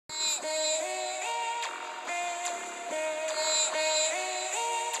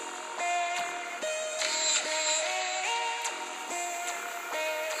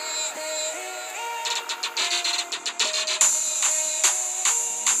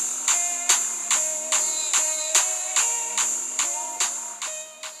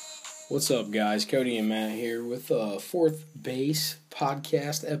What's up, guys? Cody and Matt here with Fourth Base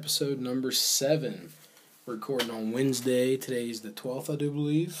Podcast, episode number 7. Recording on Wednesday. Today's the 12th, I do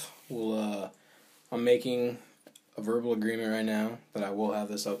believe. I'm making a verbal agreement right now that I will have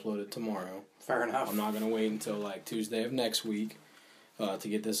this uploaded tomorrow. Fair enough. I'm not going to wait until Tuesday of next week to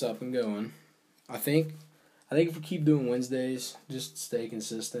get this up and going. I think if we keep doing Wednesdays, just stay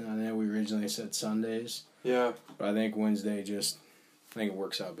consistent. I know we originally said Sundays. Yeah. But I think Wednesday I think it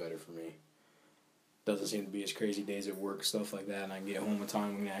works out better for me. Doesn't seem to be as crazy days at work, stuff like that, and I can get home in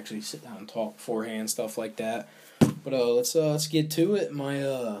time. We can actually sit down and talk beforehand, stuff like that. But let's get to it.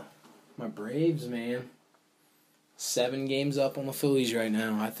 My Braves, man. 7 games up on the Phillies right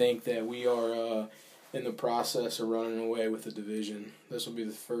now. I think that we are in the process of running away with the division. This will be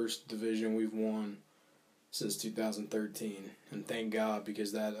the first division we've won since 2013, and thank God,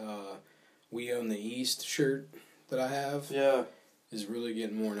 because that We Own the East shirt that I have is really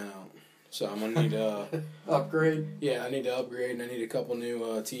getting worn out. So I'm going to need to... upgrade? Yeah, I need to upgrade, and I need a couple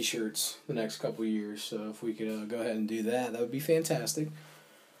new T-shirts the next couple years. So if we could go ahead and do that, that would be fantastic.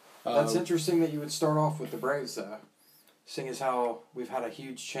 That's interesting that you would start off with the Braves, though, seeing as how we've had a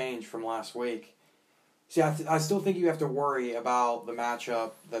huge change from last week. See, I still think you have to worry about the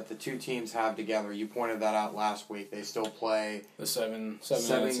matchup that the two teams have together. You pointed that out last week. They still play... The seven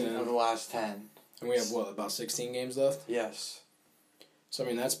of the last 10. And we have, about 16 games left? Yes. So,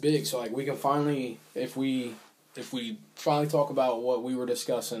 that's big. So, we can finally, if we finally talk about what we were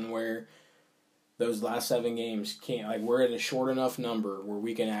discussing, where those last 7 games can't, we're at a short enough number where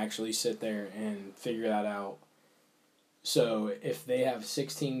we can actually sit there and figure that out. So, if they have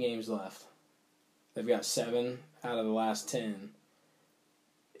 16 games left, they've got 7 out of the last 10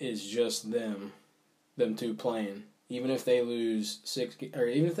 is just them two playing. Even if they lose 7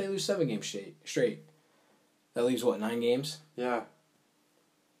 games straight, that leaves 9 games? Yeah.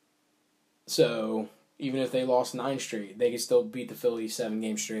 So, even if they lost 9 straight, they could still beat the Phillies 7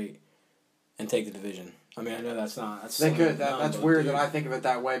 games straight and take the division. I know that's not... They could. That's weird that I think of it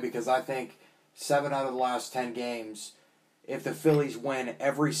that way, because I think 7 out of the last 10 games, if the Phillies win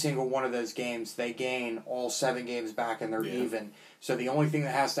every single one of those games, they gain all 7 games back and they're even. So the only thing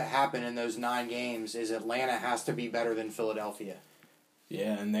that has to happen in those 9 games is Atlanta has to be better than Philadelphia.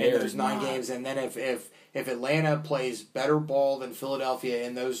 Yeah, and in those 9 games, and then if Atlanta plays better ball than Philadelphia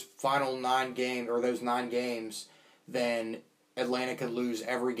in those final 9 games, or those 9 games, then Atlanta could lose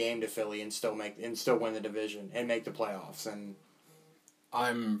every game to Philly and still win the division and make the playoffs. And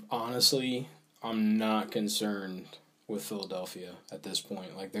I'm not concerned with Philadelphia at this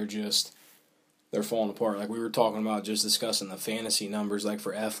point. They're falling apart. We were talking about, just discussing the fantasy numbers,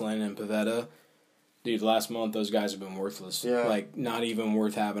 for Eflin and Pivetta. Dude, last month those guys have been worthless. Yeah. Not even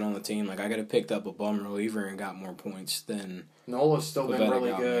worth having on the team. I could have picked up a bum reliever and got more points than Nola's still Pivetta been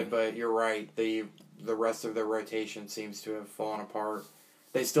really good, me. But you're right. The rest of their rotation seems to have fallen apart.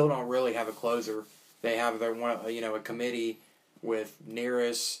 They still don't really have a closer. They have a committee with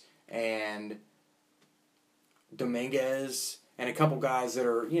Neris and Dominguez and a couple guys that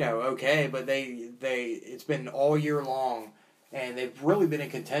are, okay, but it's been all year long. And they've really been in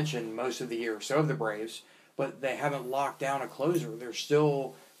contention most of the year. So have the Braves. But they haven't locked down a closer. They're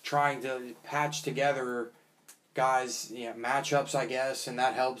still trying to patch together guys, matchups, I guess, and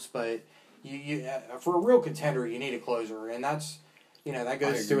that helps. But you for a real contender, you need a closer. And that's, that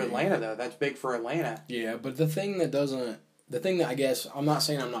goes to Atlanta, though. That's big for Atlanta. Yeah, but the thing that I guess, I'm not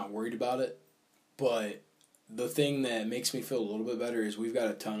saying I'm not worried about it, but the thing that makes me feel a little bit better is we've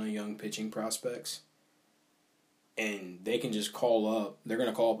got a ton of young pitching prospects. And they can just they're going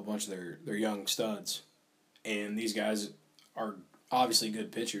to call up a bunch of their young studs. And these guys are obviously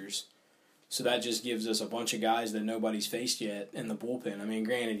good pitchers. So that just gives us a bunch of guys that nobody's faced yet in the bullpen.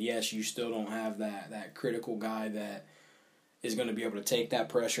 Granted, yes, you still don't have that critical guy that is going to be able to take that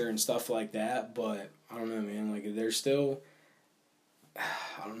pressure and stuff like that. But, I don't know, man. They're still...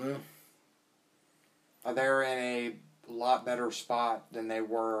 I don't know. They're in a lot better spot than they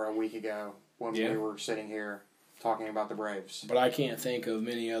were a week ago when we were sitting here talking about the Braves. But I can't think of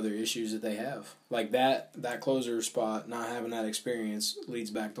many other issues that they have. That closer spot, not having that experience,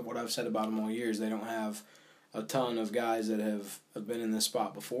 leads back to what I've said about them all years. They don't have a ton of guys that have been in this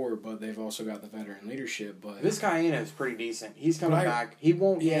spot before, but they've also got the veteran leadership. But Vizcaíno is pretty decent. He's coming back. He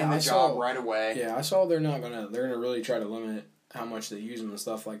won't be in the job right away. Yeah, I saw they're gonna really try to limit how much they use him and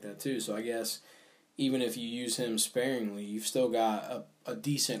stuff like that too. So I guess even if you use him sparingly, you've still got a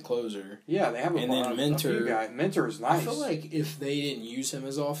decent closer. Yeah, they have a few guys. Mentor is nice. I feel like if they didn't use him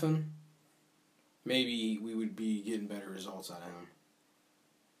as often, maybe we would be getting better results out of him.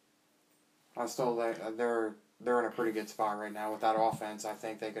 I still they're in a pretty good spot right now with that offense. I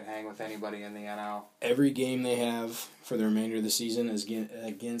think they could hang with anybody in the NL. Every game they have for the remainder of the season is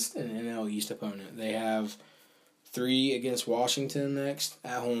against an NL East opponent. They have 3 against Washington next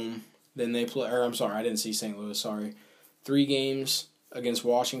at home. Then they play, or I'm sorry, I didn't see St. Louis, sorry. 3 games against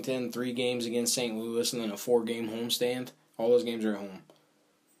Washington, 3 games against St. Louis, and then a 4-game homestand. All those games are at home.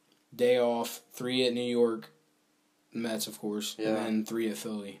 Day off, 3 at New York, Mets, of course, and then 3 at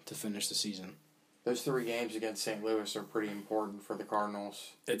Philly to finish the season. Those 3 games against St. Louis are pretty important for the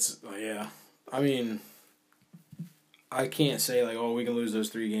Cardinals. Yeah. I mean, I can't say, like, oh, we can lose those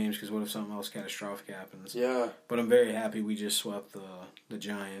 3 games because what if something else catastrophic happens? Yeah. But I'm very happy we just swept the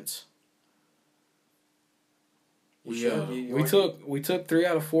Giants. We took 3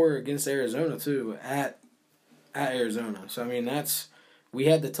 out of 4 against Arizona too at Arizona. So I mean we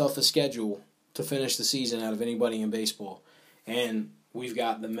had the toughest schedule to finish the season out of anybody in baseball, and we've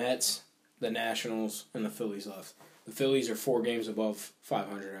got the Mets, the Nationals, and the Phillies left. The Phillies are 4 games above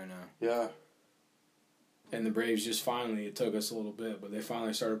 500 right now. Yeah. And the Braves just finally, it took us a little bit, but they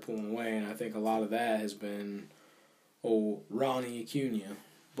finally started pulling away, and I think a lot of that has been Ronnie Acuna.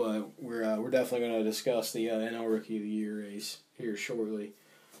 But we're definitely going to discuss the NL Rookie of the Year race here shortly.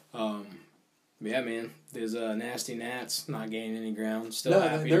 Yeah, man, there's Nasty Nats not gaining any ground. Still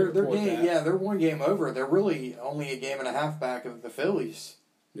happy to report that. Yeah, they're 1 game over. They're really only a game and a half back of the Phillies.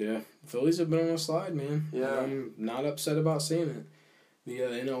 Yeah, the Phillies have been on a slide, man. Yeah. I'm not upset about seeing it. The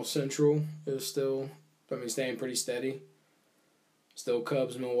NL Central is still, staying pretty steady. Still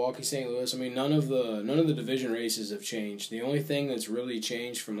Cubs, Milwaukee, St. Louis. I mean, none of the division races have changed. The only thing that's really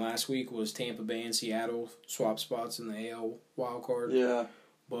changed from last week was Tampa Bay and Seattle swap spots in the AL wild card. Yeah.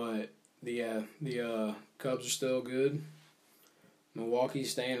 But the Cubs are still good.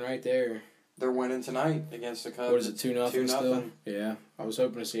 Milwaukee's staying right there. They're winning tonight against the Cubs. What is it, 2-0 still? 2-0. Yeah. I was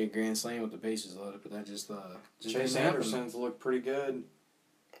hoping to see a grand slam with the bases loaded, but that just Chase Anderson's looked pretty good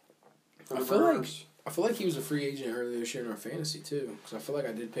for the I feel Brewers. I feel like he was a free agent earlier this year in our fantasy too, because I feel like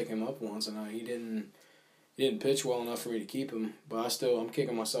I did pick him up once, and he didn't pitch well enough for me to keep him. But I'm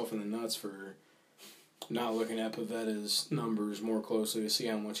kicking myself in the nuts for not looking at Pavetta's numbers more closely to see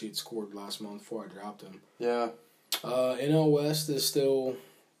how much he'd scored last month before I dropped him. Yeah. NL West is still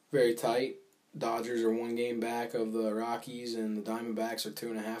very tight. Dodgers are 1 game back of the Rockies, and the Diamondbacks are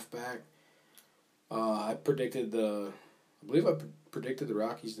 2.5 back. I believe I predicted the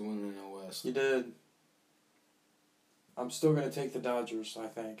Rockies to win the NL West. You did. I'm still going to take the Dodgers, I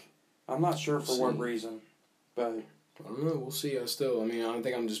think. I'm not sure for what reason, but I don't know. We'll see. I don't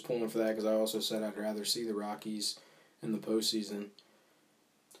think I'm just pulling for that because I also said I'd rather see the Rockies in the postseason.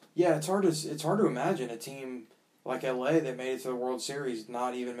 Yeah, it's hard to imagine a team like LA that made it to the World Series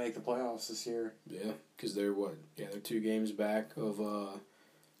not even make the playoffs this year. Yeah, because they're 2 games back of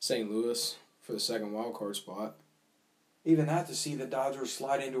St. Louis for the second wild card spot. Even that, to see the Dodgers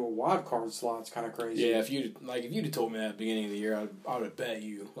slide into a wild card slot is kind of crazy. Yeah, if you'd have told me that at the beginning of the year, I would have bet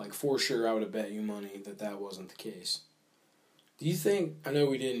you, for sure, I would have bet you money that wasn't the case. Do you think, I know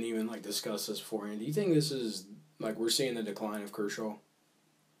we didn't even discuss this beforehand, do you think this is, we're seeing the decline of Kershaw?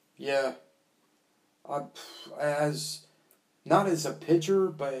 Yeah. Not as a pitcher,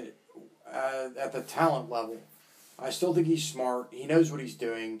 but at the talent level. I still think he's smart. He knows what he's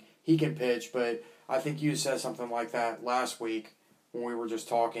doing. He can pitch, but I think you said something like that last week when we were just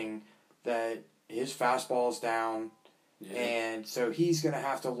talking, that his fastball's down, and so he's going to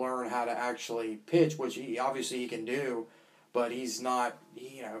have to learn how to actually pitch, which he can do, but he's not,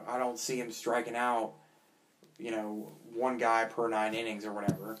 I don't see him striking out, 1 guy per 9 innings or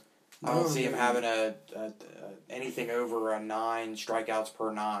whatever. I don't see him having anything over 9 strikeouts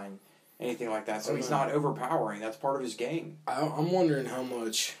per 9. Anything like that. So he's not overpowering. That's part of his game. I'm wondering how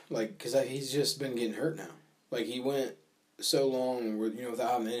much, because he's just been getting hurt now. He went so long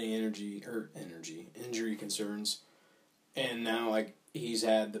without having any injury concerns. And now, he's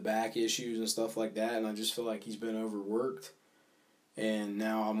had the back issues and stuff like that, and I just feel like he's been overworked. And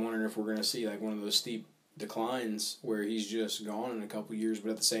now I'm wondering if we're going to see, one of those steep declines where he's just gone in a couple years. But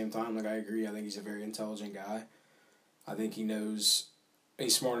at the same time, I agree. I think he's a very intelligent guy. I think he knows...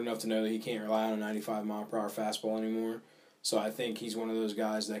 He's smart enough to know that he can't rely on a 95-mile-per-hour fastball anymore. So I think he's one of those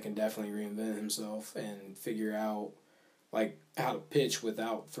guys that can definitely reinvent himself and figure out, how to pitch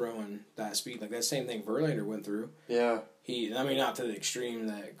without throwing that speed. That same thing Verlander went through. Yeah. Not to the extreme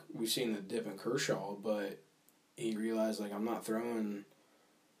that we've seen the dip in Kershaw, but he realized, I'm not throwing...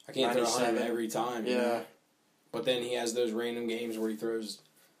 I can't throw 100 every time. Yeah. But then he has those random games where he throws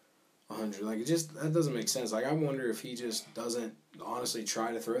 100. That doesn't make sense. I wonder if he just doesn't honestly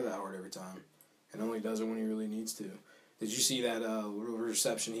try to throw that hard every time and only does it when he really needs to. Did you see that little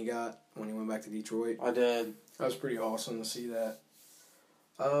reception he got when he went back to Detroit? I did. That was pretty awesome to see that.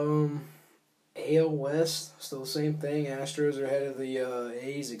 AL West, still the same thing. Astros are ahead of the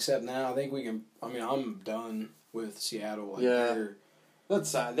A's, except now I think we can. I mean, I'm done with Seattle. Like, Yeah. That's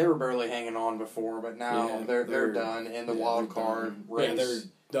sad. They were barely hanging on before, but now they're done in the wild card race. Yeah, they're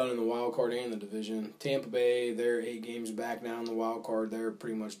done in the wild card and the division. Tampa Bay, they're 8 games back now in the wild card. They're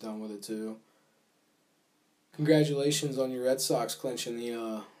pretty much done with it too. Congratulations on your Red Sox clinching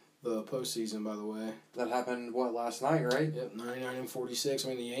the postseason, by the way. That happened, last night, right? Yep, 99-46. I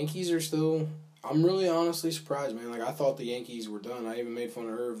mean, the Yankees are still... I'm really honestly surprised, man. Like, I thought the Yankees were done. I even made fun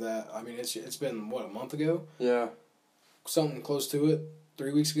of Irv that... I mean, it's been, a month ago? Yeah. Something close to it.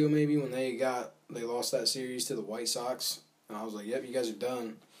 3 weeks ago, maybe, when they lost that series to the White Sox. And I was like, yep, you guys are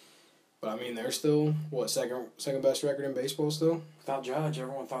done. But, I mean, they're still, second best record in baseball still? Without Judge.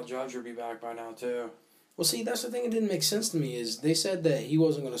 Everyone thought Judge would be back by now, too. Well, see, that's the thing that didn't make sense to me is they said that he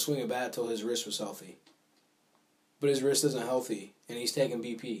wasn't going to swing a bat till his wrist was healthy. But his wrist isn't healthy, and he's taking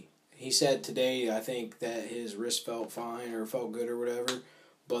BP. He said today, I think, that his wrist felt fine or felt good or whatever.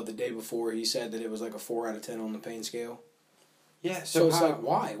 But the day before, he said that it was like a 4 out of 10 on the pain scale. Yeah, so it's like,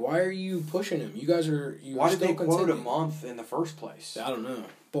 why? Why are you pushing him? You guys are... Why did they quote a month in the first place? I don't know.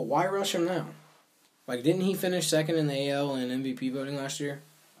 But why rush him now? Like, didn't he finish second in the AL in MVP voting last year?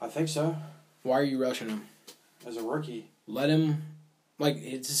 I think so. Why are you rushing him? As a rookie. Let him... Like,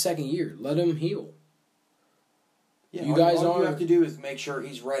 it's his second year. Let him heal. Yeah, all you have to do is make sure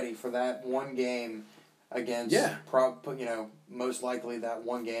he's ready for that one game against... Yeah. Most likely that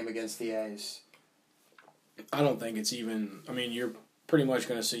one game against the A's. I don't think it's even... I mean, you're pretty much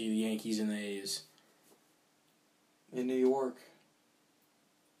going to see the Yankees and the A's. In New York.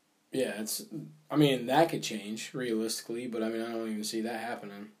 Yeah, it's... I mean, that could change, realistically, but I mean, I don't even see that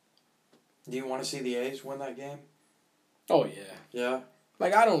happening. Do you want to see the A's win that game? Oh, yeah. Yeah?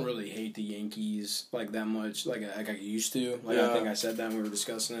 Like, I don't really hate the Yankees, like, that much, like I used to. Like, yeah. I think I said that when we were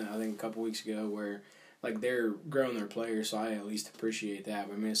discussing it, I think a couple weeks ago, where, like, they're growing their players, so I at least appreciate that.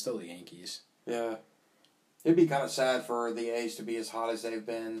 But, I mean, it's still the Yankees. Yeah. It'd be kind of sad for the A's to be as hot as they've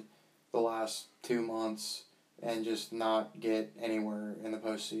been the last 2 months and just not get anywhere in the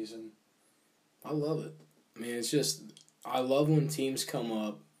postseason. I love it. I mean, it's just... I love when teams come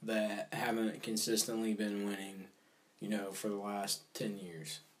up that haven't consistently been winning, for the last 10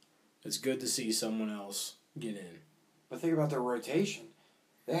 years. It's good to see someone else get in. But think about their rotation.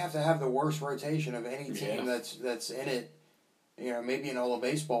 They have to have the worst rotation of any team that's in it. Maybe in all of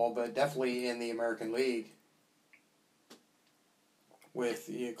baseball, but definitely in the American League. With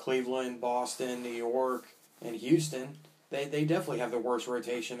Cleveland, Boston, New York, and Houston, they definitely have the worst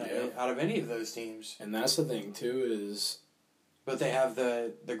rotation out of any of those teams. And that's the thing, too, is... But they have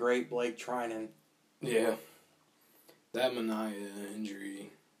the great Blake Trinan. Yeah. That Manaea injury,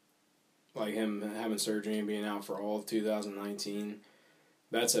 like him having surgery and being out for all of 2019,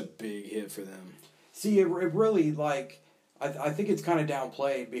 that's a big hit for them. See, it really, I think it's kind of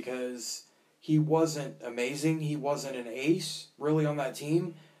downplayed because he wasn't amazing. He wasn't an ace, really, on that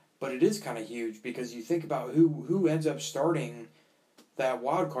team. But it is kind of huge because you think about who ends up starting that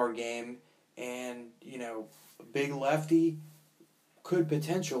wild card game, and, a big lefty could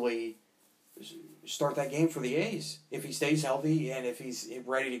potentially start that game for the A's if he stays healthy and if he's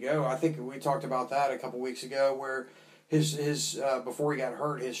ready to go. I think we talked about that a couple weeks ago where his before he got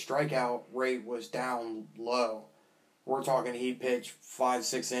hurt, his strikeout rate was down low. We're talking he'd pitch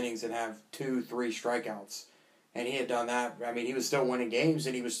 5-6 innings and have 2-3 strikeouts. And he had done that. I mean, he was still winning games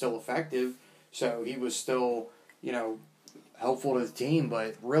and he was still effective. So he was still, helpful to the team.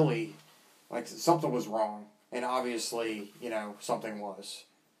 But really, something was wrong. And obviously, something was.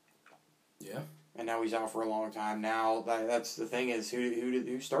 Yeah. And now he's out for a long time. Now, that's the thing is,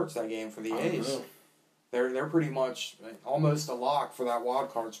 who starts that game for the A's? They're pretty much almost a lock for that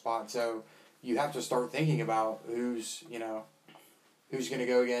wild card spot. So you have to start thinking about who's going to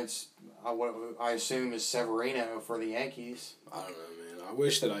go against what I assume is Severino for the Yankees. I don't know, man. I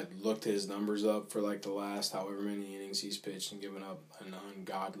wish that I'd looked his numbers up for the last however many innings he's pitched and given up an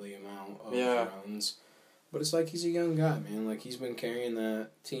ungodly amount of runs. But it's he's a young guy, man. He's been carrying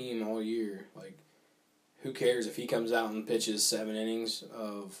that team all year. Who cares if he comes out and pitches 7 innings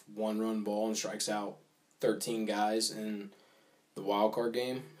of 1-run ball and strikes out 13 guys in the wild card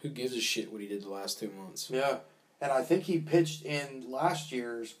game? Who gives a shit what he did the last 2 months? Yeah. And I think he pitched in last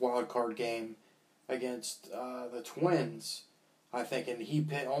year's wild card game against the Twins. I think, and he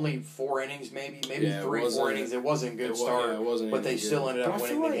pitched only 4 innings, maybe 3-4 innings. It wasn't a good start, but they still ended up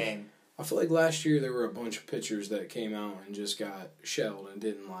winning the game. I feel like last year there were a bunch of pitchers that came out and just got shelled and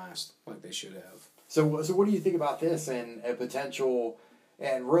didn't last like they should have. So what do you think about this and a potential?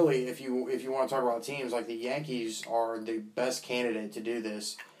 And really, if you want to talk about teams, like the Yankees are the best candidate to do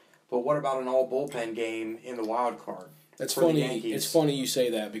this. But what about an all bullpen game in the wild card? It's funny. It's funny you say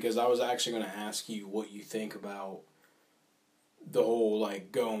that because I was actually going to ask you what you think about the whole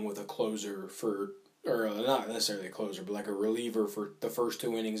like going with a closer for, or not necessarily a closer, but like a reliever for the first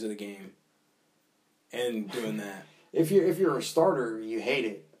 2 innings of the game, and doing that. If you're a starter, you hate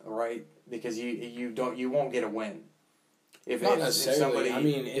it, right? Because you won't get a win. Not necessarily. I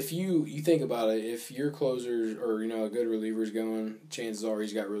mean, if you think about it, if your closer or a good reliever's going, chances are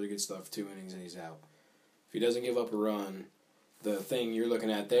he's got really good stuff. 2 innings and he's out. If he doesn't give up a run, the thing you're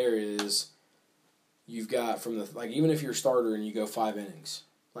looking at there is you've got from the even if you're a starter and you go 5 innings.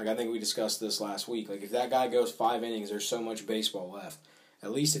 Like I think we discussed this last week. Like if that guy goes 5 innings, there's so much baseball left.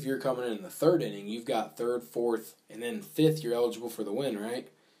 At least if you're coming in the 3rd inning, you've got 3rd, 4th, and then 5th. You're eligible for the win, right?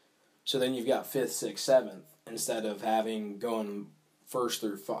 So then you've got 5th, 6th, 7th. Instead of having going 1st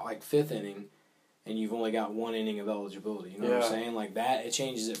through 5th inning, and you've only got 1 inning of eligibility. You know what I'm saying? Like that, it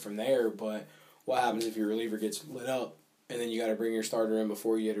changes it from there. But what happens if your reliever gets lit up, and then you got to bring your starter in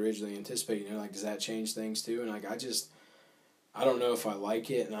before you had originally anticipated? Like, does that change things too? And like, I don't know if I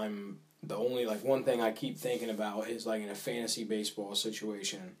like it. And I'm the only one thing I keep thinking about is like in a fantasy baseball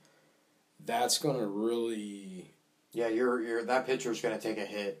situation, that's gonna really. Yeah, you're that pitcher's gonna take a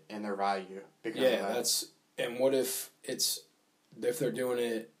hit in their value because of that. And what if they're doing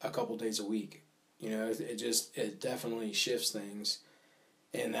it a couple days a week? It definitely shifts things.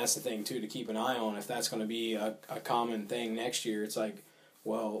 And that's the thing, too, to keep an eye on. If that's going to be a common thing next year, it's like,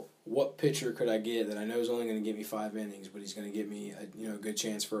 well, what pitcher could I get that I know is only going to give me 5 innings, but he's going to give me a good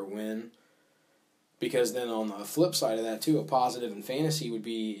chance for a win? Because then on the flip side of that, too, a positive in fantasy would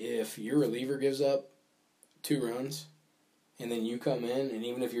be if your reliever gives up 2 runs, and then you come in, and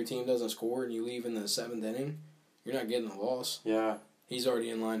even if your team doesn't score and you leave in the 7th inning, you're not getting the loss. Yeah. He's already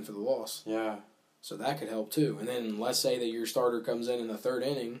in line for the loss. Yeah. So that could help too. And then let's say that your starter comes in the 3rd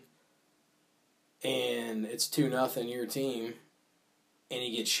inning, and it's 2-0 your team, and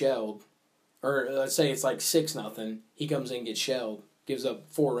he gets shelled. Or let's say it's like 6-0. He comes in, gets shelled, gives up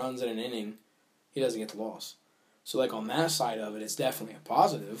 4 runs in an inning. He doesn't get the loss. So like on that side of it, it's definitely a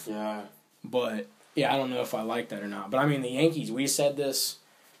positive. Yeah. But yeah, I don't know if I like that or not. But I mean, the Yankees, we said this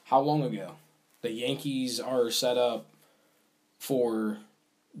how long ago? The Yankees are set up for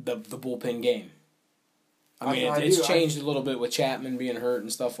the bullpen game. I mean, it's changed a little bit with Chapman being hurt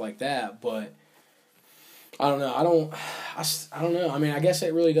and stuff like that, but I don't know. I don't know. I mean, I guess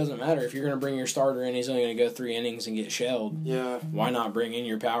it really doesn't matter. If you're going to bring your starter in, he's only going to go 3 innings and get shelled. Yeah. Why not bring in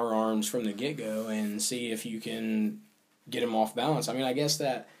your power arms from the get-go and see if you can get him off balance? I mean, I guess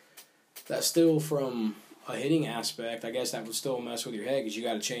that's still from a hitting aspect. I guess that would still mess with your head because you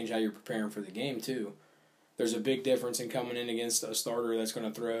got to change how you're preparing for the game, too. There's a big difference in coming in against a starter that's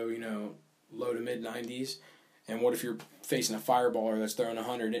going to throw, low to mid-90s. And what if you're facing a fireballer that's throwing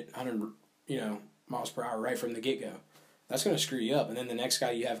 100 miles per hour right from the get-go? That's going to screw you up. And then the next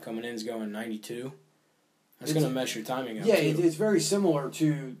guy you have coming in is going 92. That's going to mess your timing up, too. It's very similar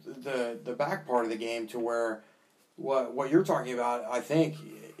to the back part of the game to where what you're talking about, I think,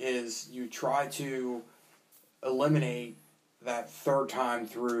 is you try to eliminate that 3rd time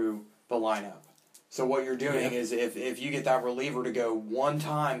through the lineup. So what you're doing is if you get that reliever to go 1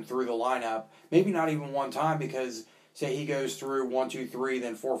 time through the lineup, maybe not even 1 time because, say, he goes through 1, 2, 3,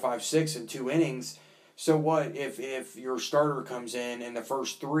 then 4, 5, 6 in 2 innings. So what if your starter comes in and the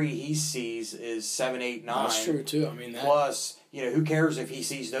first 3 he sees is 7, 8, 9? That's true, too. I mean, plus, who cares if he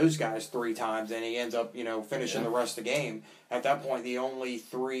sees those guys 3 times and he ends up, finishing the rest of the game. At that point, the only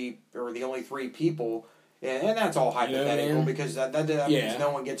 3 people... And that's all hypothetical because that means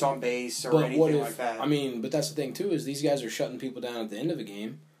no one gets on base or anything like that. I mean, but that's the thing too is these guys are shutting people down at the end of the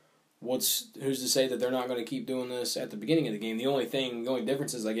game. Who's to say that they're not going to keep doing this at the beginning of the game? The only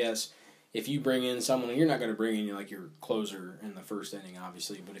difference is, I guess, if you bring in someone, you're not going to bring in your closer in the 1st inning,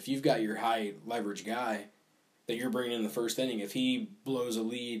 obviously. But if you've got your high leverage guy that you're bringing in the 1st inning, if he blows a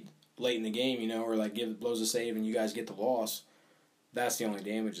lead late in the game, or blows a save and you guys get the loss, that's the only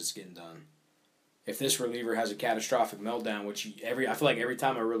damage that's getting done. If this reliever has a catastrophic meltdown, which I feel like every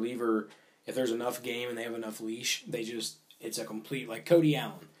time a reliever, if there's enough game and they have enough leash, it's a complete, like Cody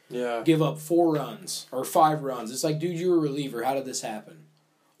Allen. Yeah. Give up 4 runs or 5 runs. It's like, dude, you're a reliever. How did this happen?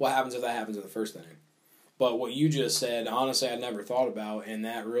 What happens if that happens in the 1st inning? But what you just said, honestly, I'd never thought about, and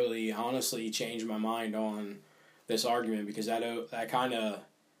that really, honestly, changed my mind on this argument because that kind of,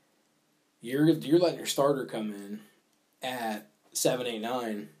 you're letting your starter come in at 7, 8,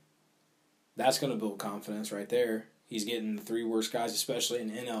 9. That's going to build confidence right there. He's getting the 3 worst guys, especially in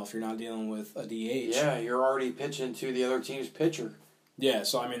NL if you're not dealing with a DH. Yeah, you're already pitching to the other team's pitcher. Yeah,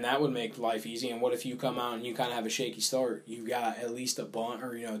 so I mean that would make life easy. And what if you come out and you kind of have a shaky start? You've got at least a bunt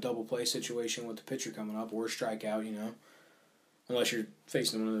or a double play situation with the pitcher coming up or a strikeout. Unless you're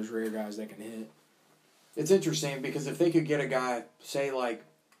facing one of those rare guys that can hit. It's interesting because if they could get a guy, say like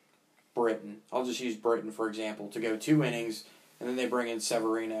Britton, I'll just use Britton for example, to go 2 innings, and then they bring in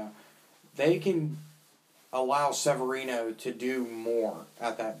Severino, they can allow Severino to do more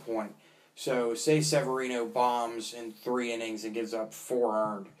at that point. So say Severino bombs in 3 innings and gives up 4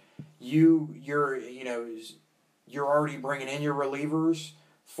 earned. You're already bringing in your relievers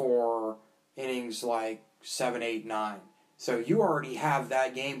for innings like 7, 8, 9. So you already have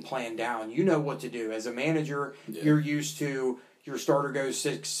that game plan down. You know what to do. As a manager, You're used to your starter goes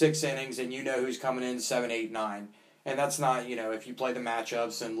six innings and you know who's coming in 7, 8, 9. And that's not, if you play the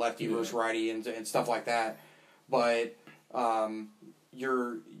matchups and lefty versus righty and stuff like that. But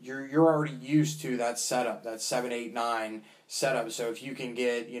you're already used to that setup, that 7, 8, 9 setup. So if you can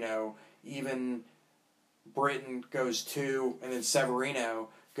get, even Britton goes 2 and then Severino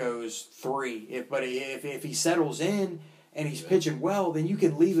goes 3. If he settles in and he's pitching well, then you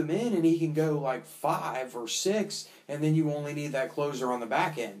can leave him in and he can go like 5 or 6, and then you only need that closer on the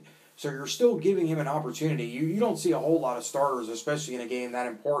back end. So you're still giving him an opportunity. You don't see a whole lot of starters, especially in a game that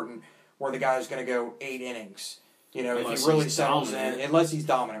important, where the guy's going to go 8 innings. If he really settles in, unless he's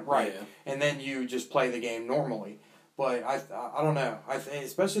dominant, right? Yeah. And then you just play the game normally. But I don't know.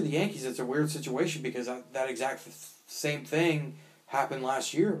 Especially the Yankees, it's a weird situation because that exact same thing happened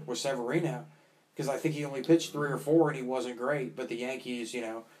last year with Severino. Because I think he only pitched 3 or 4 and he wasn't great. But the Yankees,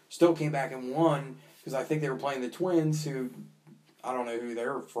 still came back and won because I think they were playing the Twins, who I don't know who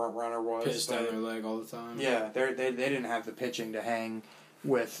their front runner was. Pissed down their leg all the time. Yeah, they didn't have the pitching to hang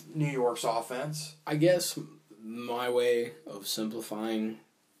with New York's offense. I guess my way of simplifying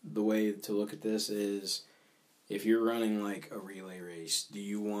the way to look at this is, if you're running like a relay race, do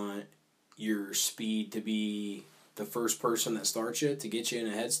you want your speed to be the first person that starts you to get you in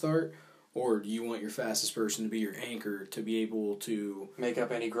a head start? Or do you want your fastest person to be your anchor to be able to make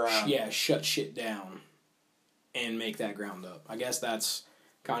up any ground? Yeah, shut shit down and make that ground up. I guess that's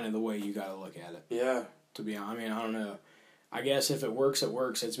kind of the way you got to look at it. Yeah. To be honest, I don't know. I guess if it works, it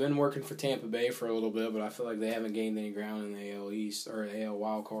works. It's been working for Tampa Bay for a little bit, but I feel like they haven't gained any ground in the AL East or the AL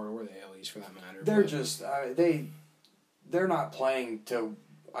Wild Card or the AL East for that matter. They're not playing to.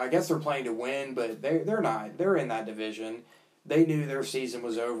 I guess they're playing to win, but they're not. They're in that division. They knew their season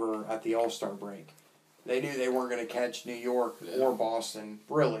was over at the All-Star break. They knew they weren't going to catch New York or Boston,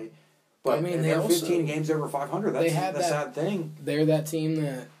 really. But they're 15 games over 500. That's the sad thing. They're that team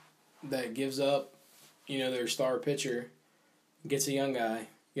that gives up, their star pitcher, gets a young guy.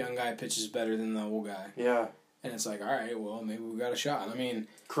 Young guy pitches better than the old guy. Yeah. And it's like, all right, well, maybe we got a shot.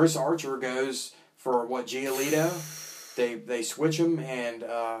 Chris Archer goes for Giolito. They switch him and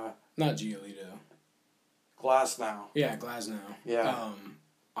not Giolito. Glasnow. Yeah, Glasnow. Yeah.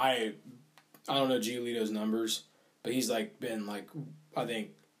 I don't know Giolito's numbers, but he's been I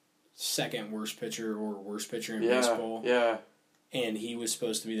think second worst pitcher or worst pitcher in baseball. Yeah. And he was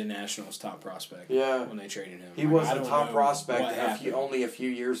supposed to be the Nationals' top prospect. Yeah. When they traded him. He was the top prospect only a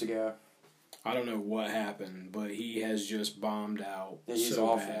few years ago. I don't know what happened, but he has just bombed out. Yeah, he's so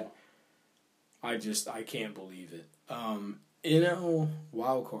awful. Bad. I can't believe it. NL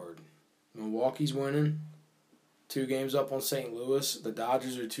wild card. Milwaukee's winning. 2 games up on St. Louis. The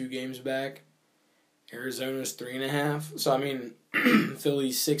Dodgers are 2 games back. Arizona's 3.5. So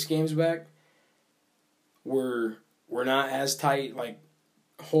Philly's 6 games back. We're not as tight,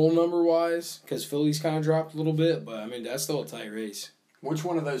 whole number wise, because Philly's kind of dropped a little bit, but that's still a tight race. Which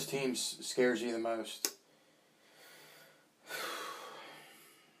one of those teams scares you the most?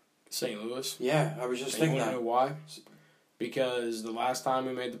 St. Louis. Yeah, I was just thinking that. You want to know why? Because the last time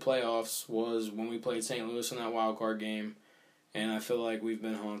we made the playoffs was when we played St. Louis in that wild card game, and I feel like we've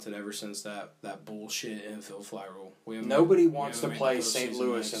been haunted ever since that bullshit infield fly rule. Nobody wants to play St.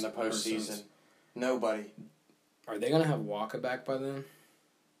 Louis in the postseason. Nobody. Are they going to have Walker back by then?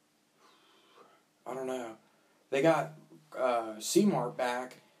 I don't know. They got Seamart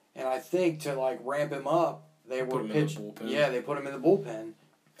back, and I think to ramp him up, they were pitching. Yeah, they put him in the bullpen.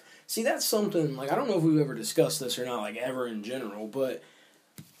 See, that's something, I don't know if we've ever discussed this or not, ever in general, but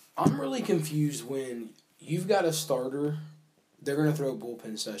I'm really confused when you've got a starter, they're going to throw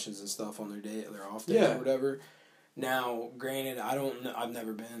bullpen sessions and stuff on their off days or whatever. Now, granted, I've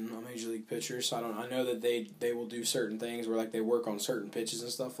never been a major league pitcher, so I know that they will do certain things where they work on certain pitches and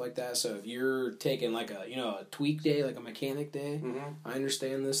stuff like that. So if you're taking a tweak day, a mechanic day, I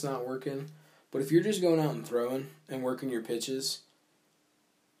understand this not working. But if you're just going out and throwing and working your pitches,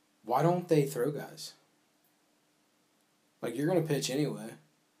 why don't they throw guys? Like, you're going to pitch anyway.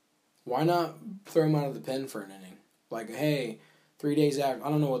 Why not throw them out of the pen for an inning? Like, hey, 3 days after, I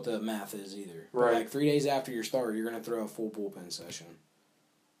don't know what the math is either. Right. But like 3 days after your start, you're going to throw a full bullpen session.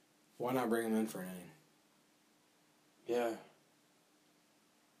 Why not bring them in for an inning? Yeah.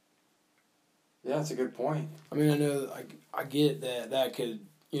 Yeah, that's a good point. I mean, I know, I get that could,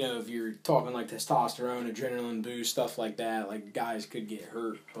 if you're talking like testosterone, adrenaline boost, stuff like that, like guys could get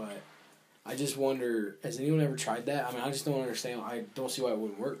hurt, but I just wonder, has anyone ever tried that? I mean, I just don't understand. I don't see why it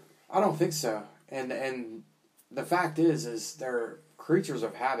wouldn't work. I don't think so. And the fact is they're creatures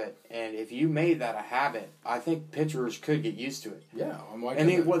of habit, and if you made that a habit, I think pitchers could get used to it. Yeah, I'm like. And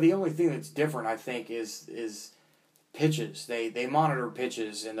the only thing that's different, I think, is pitches. They monitor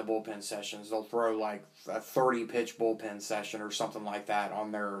pitches in the bullpen sessions. They'll throw like a 30-pitch bullpen session or something like that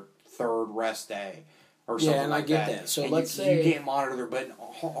on their third rest day. Or something yeah, and like I get that. So and let's say you can't monitor, but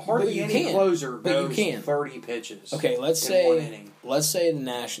hardly any closer goes 30 pitches. Okay, let's in one say inning. the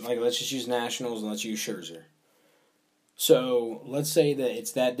national, like let's just use Nationals and let's use Scherzer. So let's say that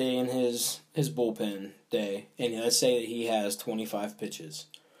it's that day in his bullpen day, and let's say that he has 25 pitches.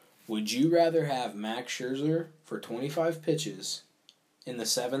 Would you rather have Max Scherzer for 25 pitches in the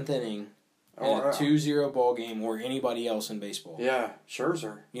 7th inning in a 2-0 ball game, or anybody else in baseball? Yeah,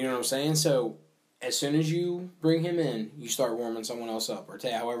 Scherzer. You know what I'm saying? So as soon as you bring him in, you start warming someone else up, or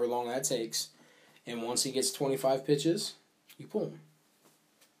however long that takes. And once he gets 25 pitches, you pull him.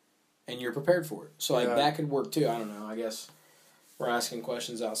 And you're prepared for it. So that could work too. I don't know. I guess we're asking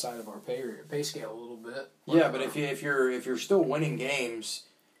questions outside of our pay scale a little bit. Yeah, but if you're still winning games,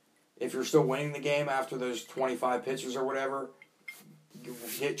 if you're still winning the game after those 25 pitches or whatever, you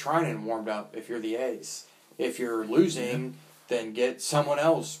get Trinan warmed up if you're the A's. If you're losing, then get someone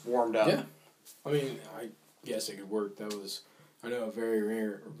else warmed up. Yeah. I mean, I guess it could work. That was, I know, a very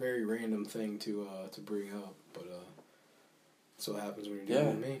random thing to bring up, but that's what happens when you're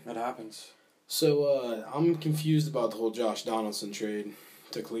dealing with me. That happens. So I'm confused about the whole Josh Donaldson trade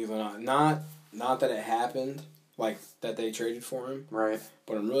to Cleveland. Not that it happened, like that they traded for him, right?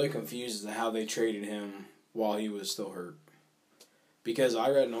 But I'm really confused as to how they traded him while he was still hurt. Because I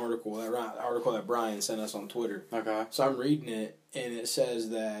read an article that Brian sent us on Twitter. Okay. So I'm reading it, and it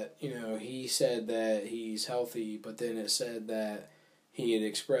says that, he said that he's healthy, but then it said that he had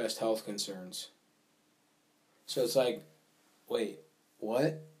expressed health concerns. So it's like, wait,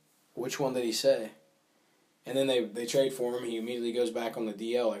 what? Which one did he say? And then they trade for him. He immediately goes back on the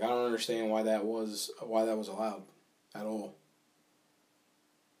DL. Like, I don't understand why that was allowed at all.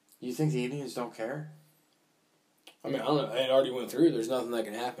 You think the Indians don't care? I mean, I don't know. It already went through. There's nothing that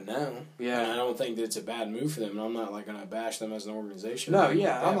can happen now. Yeah. And I don't think that it's a bad move for them. And I'm not going to bash them as an organization. No,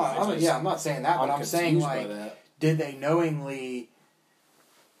 yeah, I'm not saying that, but I'm saying did they knowingly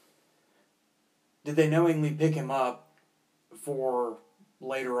pick him up for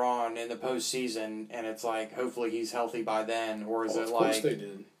later on in the postseason, and it's like hopefully he's healthy by then, or is it like? Of course they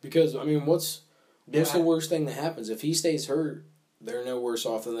did, because I mean, what's the worst thing that happens if he stays hurt? They're no worse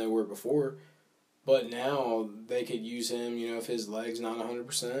off than they were before. But now they could use him, if his leg's not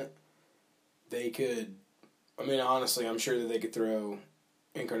 100%, they could, I mean, honestly, I'm sure that they could throw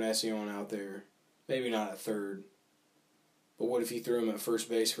Encarnacion out there. Maybe not at third. But what if you threw him at first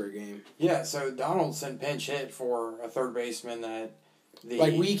base for a game? Yeah, so Donaldson pinch hit for a third baseman that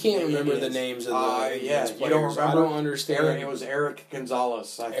we can't remember the names of the players. You don't remember? I don't understand. It was Eric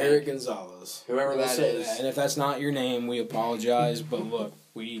Gonzalez, I think. Eric Gonzalez. Whoever that is. And if that's not your name, we apologize. But look,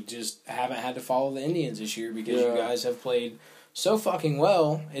 we just haven't had to follow the Indians this year because you guys have played so fucking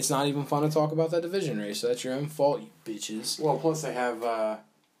well. It's not even fun to talk about that division race. So that's your own fault, you bitches. Well, plus they have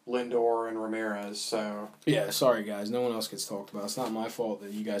Lindor and Ramirez, so... Yeah, sorry, guys. No one else gets talked about. It's not my fault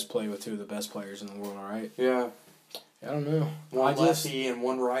that you guys play with two of the best players in the world, all right? Yeah. I don't know. One lefty and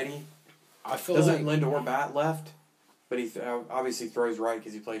one righty. I feel Doesn't Lindor bat left? But he obviously throws right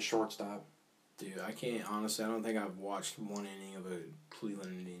because he plays shortstop. Dude, I can't, honestly, I don't think I've watched one inning of a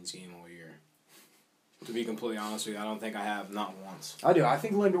Cleveland Indians game all year. To be completely honest with you, I don't think I have, not once. I do. I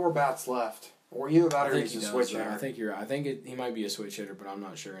think Lindor bats left. Or either that or he's a switch hitter. I think you're right. I think he might be a switch hitter, but I'm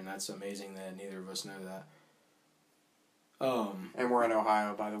not sure, and that's amazing that neither of us know that. And we're in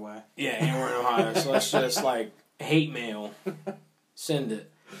Ohio, by the way. Yeah, and we're in Ohio, so let's just, hate mail. Send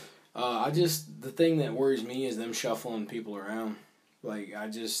it. The thing that worries me is them shuffling people around. I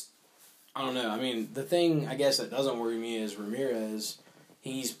don't know. I mean, the thing, I guess, that doesn't worry me is Ramirez.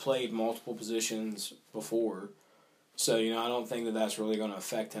 He's played multiple positions before. So, I don't think that that's really going to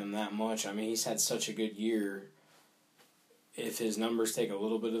affect him that much. I mean, he's had such a good year. if his numbers take a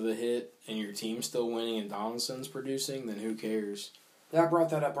little bit of a hit and your team's still winning and Donaldson's producing, then who cares? Yeah, I brought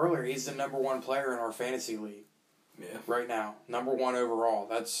that up earlier. He's the number one player in our fantasy league. Yeah. Right now. Number one overall.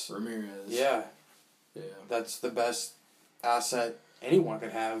 That's Ramirez. Yeah. Yeah. That's the best asset anyone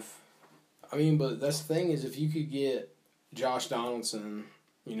could have. I mean, but that's the thing is if you could get Josh Donaldson,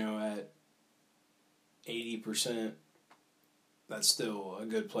 at 80%, that's still a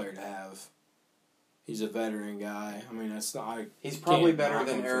good player to have. He's a veteran guy. I mean, that's not. He's probably better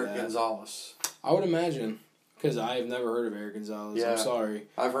than Eric Gonzalez. I would imagine, because I have never heard of Eric Gonzalez. Yeah. I'm sorry.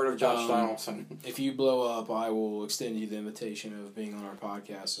 I've heard of Josh Donaldson. If you blow up, I will extend you the invitation of being on our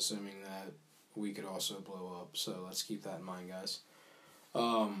podcast, assuming that we could also blow up. So let's keep that in mind, guys.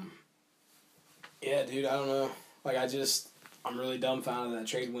 Yeah, dude, I don't know. Like, I'm really dumbfounded that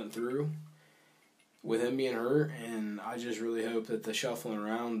trade went through with him being hurt, and I just really hope that the shuffling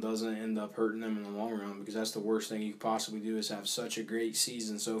around doesn't end up hurting them in the long run, because that's the worst thing you could possibly do is have such a great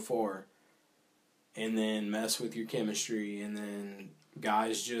season so far and then mess with your chemistry, and then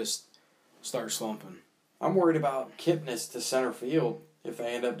guys just start slumping. I'm worried about Kipnis to center field if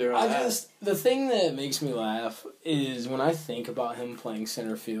they end up doing that. The thing that makes me laugh is when I think about him playing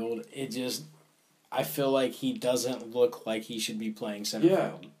center field, I feel like he doesn't look like he should be playing center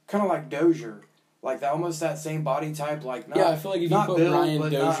field. Kind of like Dozier. Like almost that same body type. I feel like if you put Brian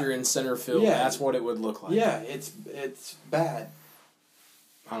Dozier in center field, that's what it would look like. Yeah, it's bad.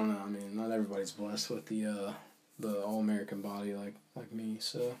 I don't know. I mean, not everybody's blessed with the All-American body like me.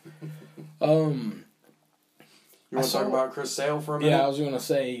 So, you want to talk about Chris Sale for a minute? Yeah, I was going to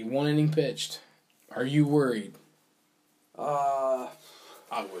say 1 inning pitched. Are you worried? I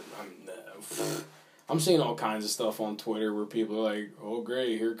wouldn't. I'm seeing all kinds of stuff on Twitter where people are like, "Oh,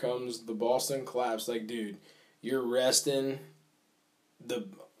 great, here comes the Boston collapse." Like, dude, you're resting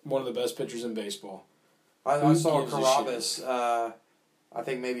one of the best pitchers in baseball. I saw Carabas, I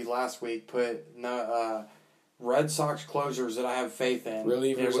think maybe last week, put Red Sox closers that I have faith in.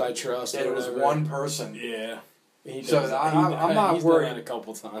 Relievers I trust. It was one person. Yeah. I'm not worried. Done that a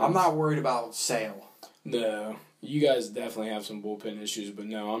couple times. I'm not worried about Sale. No. You guys definitely have some bullpen issues, but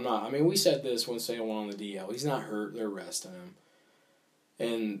no, I'm not. I mean, we said this when Sale went on the DL. He's not hurt. They're resting him.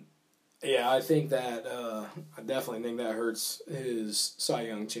 And, yeah, I think that, I definitely think that hurts his Cy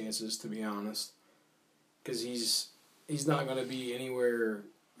Young chances, to be honest. Because he's not going to be anywhere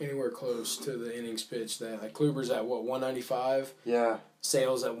close to the innings pitched. Like, Kluber's at, 195? Yeah.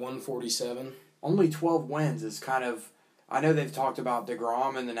 Sale's at 147. Only 12 wins is kind of... I know they've talked about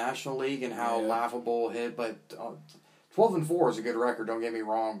DeGrom in the National League and how laughable hit, but 12-4 is a good record. Don't get me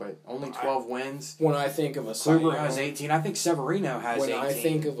wrong, but only 12 wins. When I think of a Cy Kluber has 18. I think Severino has 18. When I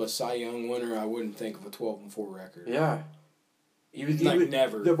think of a Cy Young winner, I wouldn't think of a 12-4 record. Yeah,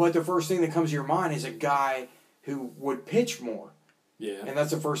 never. But the first thing that comes to your mind is a guy who would pitch more. Yeah, and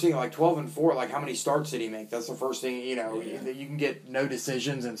that's the first thing. Like 12-4, like how many starts did he make? That's the first thing. You can get no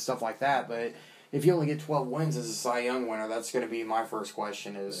decisions and stuff like that, but. If you only get 12 wins as a Cy Young winner, that's going to be my first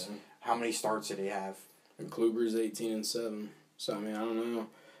question is how many starts did he have? And Kluber's 18-7. So, I mean, I don't know.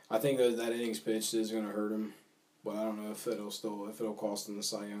 I think that innings pitched is going to hurt him. But I don't know if it'll cost him the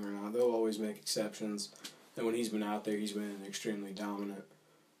Cy Young or not. They'll always make exceptions. And when he's been out there, he's been extremely dominant.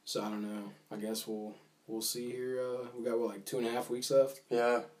 So, I don't know. I guess we'll see here. We got, 2.5 weeks left?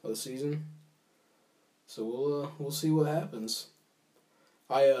 Yeah. Of the season? So, we'll see what happens.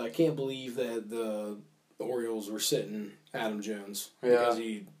 I can't believe that the Orioles were sitting Adam Jones because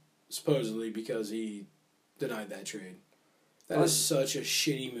he denied that trade. That is such a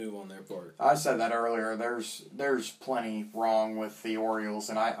shitty move on their part. I said that earlier. There's plenty wrong with the Orioles,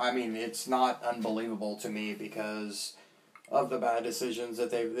 and I mean it's not unbelievable to me because of the bad decisions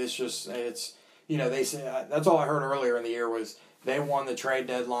that they say that's all I heard earlier in the year was they won the trade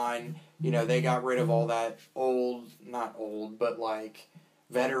deadline. They got rid of all that not old, but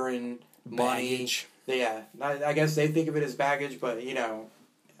veteran baggage. Money. Yeah, I guess they think of it as baggage, but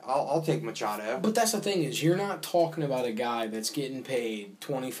I'll take Machado. But that's the thing is, you're not talking about a guy that's getting paid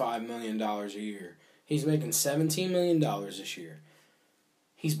 $25 million a year. He's making $17 million this year.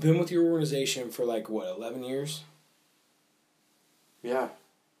 He's been with your organization for 11 years? Yeah.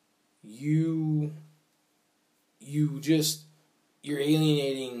 You're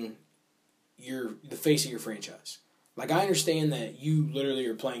alienating the face of your franchise. I understand that you literally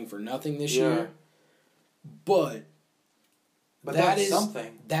are playing for nothing this year, but that's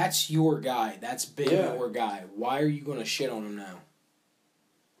something. That's your guy. That's been your guy. Why are you going to shit on him now?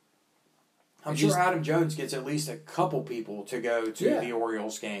 I'm sure Adam Jones gets at least a couple people to go to the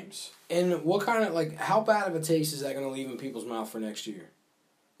Orioles games. And what kind of, how bad of a taste is that going to leave in people's mouth for next year?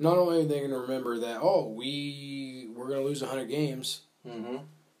 not only are they going to remember that, we're going to lose 100 games, Mm-hmm.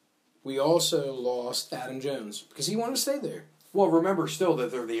 we also lost Adam Jones because he wanted to stay there. Well, remember still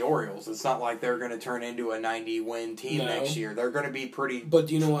that they're the Orioles. It's not like they're going to turn into a 90-win team next year. They're going to be pretty But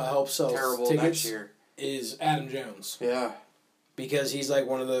do you know what helps sell terrible tickets next year? Is Adam Jones. Yeah. Because he's like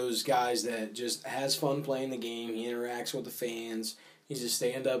one of those guys that just has fun playing the game. He interacts with the fans. He's a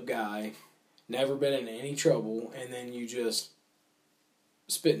stand-up guy. Never been in any trouble. And then you just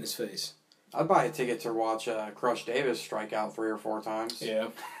spit in his face. I'd buy a ticket to watch Crush Davis strike out 3 or 4 times. Yeah.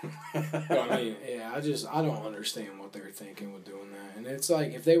 I mean, I don't understand what they're thinking with doing that. And it's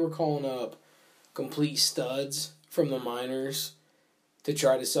like, if they were calling up complete studs from the minors to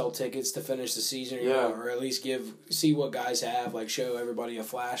try to sell tickets to finish the season, or at least see what guys have, like show everybody a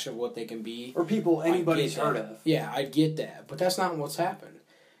flash of what they can be. Or people anybody's heard of. Yeah, I'd get that. But that's not what's happened.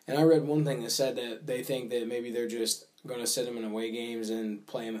 And I read one thing that said that they think that maybe they're just going to sit him in away games and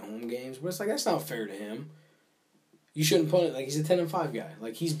play him at home games. But it's like, that's not fair to him. You shouldn't put it, like, he's a 10-5 guy.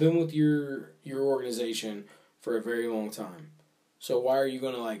 Like, he's been with your organization for a very long time. So why are you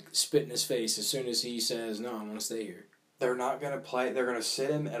going to, like, spit in his face as soon as he says, no, I want to stay here? They're not going to play, they're going to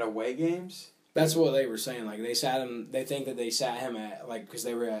sit him at away games? That's what they were saying. Like, they think that they sat him at, like, because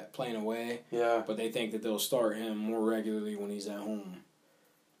they were playing away. Yeah. But they think that they'll start him more regularly when he's at home.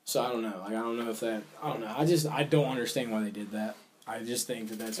 So I don't know. Like, I don't know. I don't understand why they did that. I just think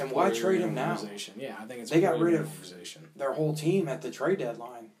that that's... And why trade him now? Yeah, I think it's... They got rid of their whole team at the trade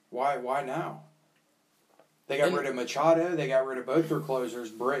deadline. Why now? They got rid of Machado. They got rid of both their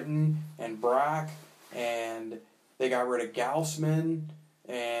closers, Britton and Brack. And they got rid of Gaussman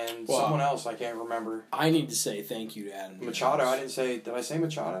and someone else I can't remember. I need to say thank you to Adam Machado. Jones. Did I say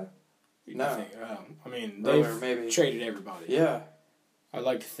Machado? No. They've traded everybody. Yeah. I'd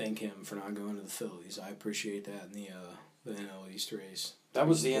like to thank him for not going to the Phillies. I appreciate that in the NL East race. That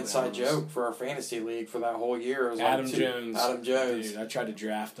was the inside joke for our fantasy league for that whole year. It was Adam Jones. Adam Jones. Dude, I tried to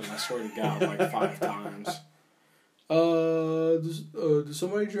draft him, I swear to God, like 5 times. Did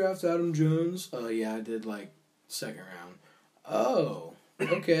somebody draft Adam Jones? Yeah, I did, like, second round. Oh,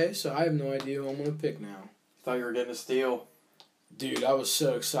 okay, so I have no idea who I'm going to pick now. Thought you were getting a steal. Dude, I was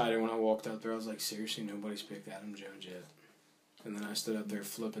so excited when I walked out there. I was like, seriously, nobody's picked Adam Jones yet. And then I stood up there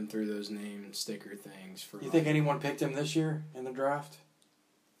flipping through those name sticker things. You think anyone picked him this year in the draft?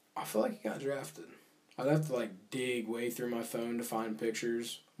 I feel like he got drafted. I'd have to, like, dig way through my phone to find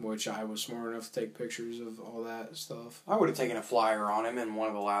pictures, which I was smart enough to take pictures of all that stuff. I would have taken a flyer on him in one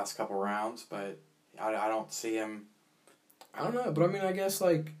of the last couple rounds, but I don't see him. I don't know, but I mean, I guess,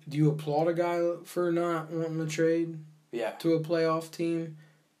 like, do you applaud a guy for not wanting to trade to a playoff team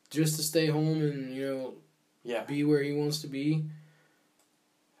just to stay home and, be where he wants to be?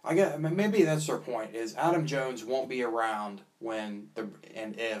 I guess maybe that's their point. Is Adam Jones won't be around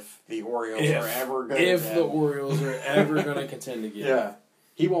if the Orioles are ever going the Orioles are ever going to contend again. Yeah,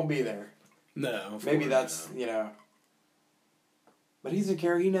 he won't be there. No, maybe that's But he's a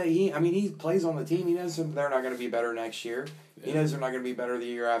character. He plays on the team. He knows they're not going to be better next year. Yeah. He knows they're not going to be better the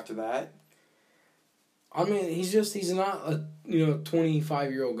year after that. I mean, he's not a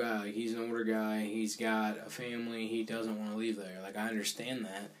 25-year-old guy. Like, he's an older guy. He's got a family. He doesn't want to leave there. Like, I understand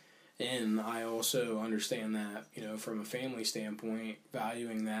that. And I also understand that, from a family standpoint,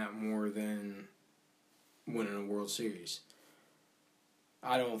 valuing that more than winning a World Series.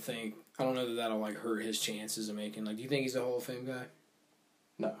 I don't know that that'll, like, hurt his chances of making, like, do you think he's a Hall of Fame guy?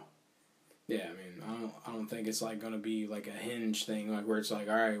 No. Yeah, I mean, I don't think it's, like, going to be, like, a hinge thing, like, where it's like,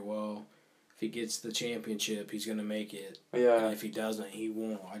 all right, well, if he gets the championship, he's going to make it. Yeah. And if he doesn't, he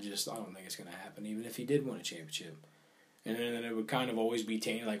won't. I don't think it's going to happen, even if he did win a championship. And then it would kind of always be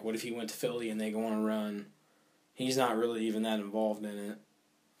tainted. Like, what if he went to Philly and they go on a run? He's not really even that involved in it.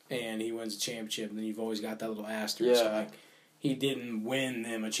 And he wins a championship, and then you've always got that little asterisk. Yeah. Like, he didn't win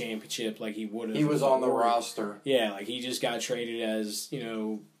them a championship like he would have. He was on the roster. Yeah, like, he just got traded as,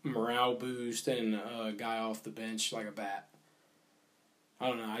 morale boost and a guy off the bench like a bat. I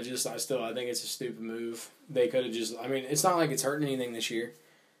don't know. I think it's a stupid move. They could have just... I mean, it's not like it's hurting anything this year.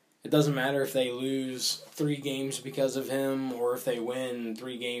 It doesn't matter if they lose 3 games because of him or if they win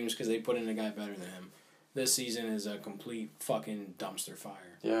 3 games because they put in a guy better than him. This season is a complete fucking dumpster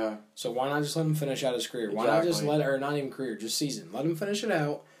fire. Yeah. So why not just let him finish out his career? Why not just not even career, just season. Let him finish it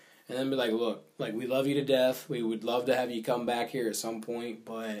out and then be like, look, like, we love you to death. We would love to have you come back here at some point,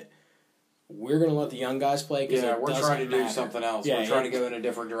 but we're going to let the young guys play because we're trying to do something else. Yeah, we're trying to go in a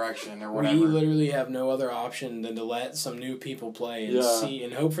different direction or whatever. We literally have no other option than to let some new people play and see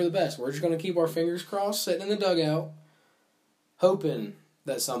and hope for the best. We're just going to keep our fingers crossed, sitting in the dugout, hoping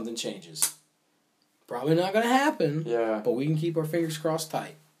that something changes. Probably not going to happen, but we can keep our fingers crossed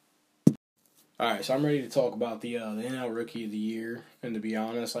tight. All right, so I'm ready to talk about the NL Rookie of the Year. And to be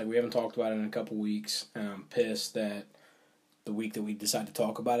honest, like we haven't talked about it in a couple weeks, and I'm pissed that the week that we decide to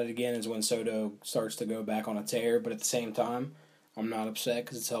talk about it again is when Soto starts to go back on a tear. But at the same time, I'm not upset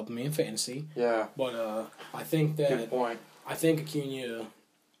because it's helping me in fantasy. Yeah. But I think that Good point. I think Acuna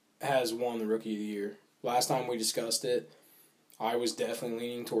has won the Rookie of the Year. Last time we discussed it, I was definitely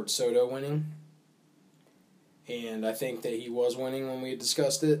leaning towards Soto winning. And I think that he was winning when we had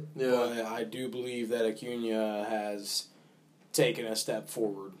discussed it. Yeah. But I do believe that Acuna has taken a step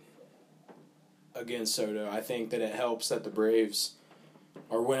forward against Soto. I think that it helps that the Braves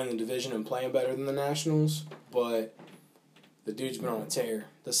are winning the division and playing better than the Nationals. But the dude's been on a tear.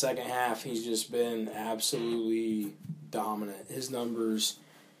 The second half, he's just been absolutely dominant. His numbers,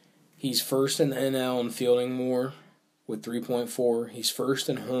 he's first in the NL in fielding more with 3.4. He's first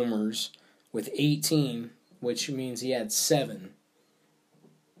in homers with 18, which means he had 7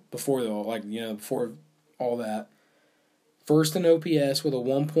 before before all that. First in OPS with a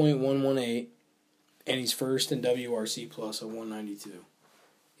 1.118, and he's first in WRC plus at 192.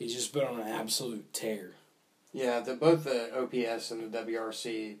 He's just been on an absolute tear. Yeah, both the OPS and the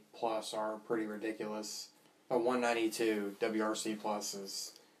WRC plus are pretty ridiculous. A 192 WRC plus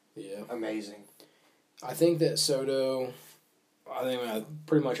is amazing. I think that Soto, I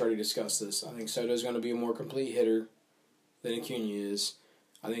pretty much already discussed this. I think Soto's going to be a more complete hitter than Acuna is.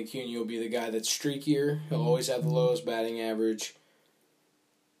 I think Acuna will be the guy that's streakier. He'll always have the lowest batting average.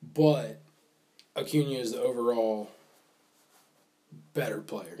 But Acuna is the overall better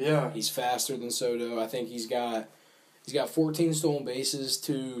player. Yeah. He's faster than Soto. I think he's got 14 stolen bases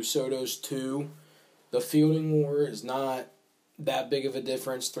to Soto's 2. The fielding war is not that big of a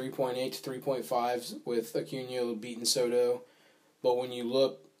difference, 3.8 to 3.5 with Acuna beating Soto. But when you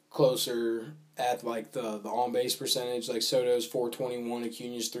look closer at like the on-base percentage, like Soto's 421,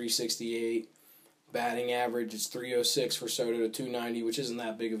 Acuna's 368. Batting average is 306 for Soto to 290, which isn't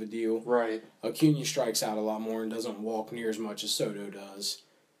that big of a deal. Right. Acuna strikes out a lot more and doesn't walk near as much as Soto does.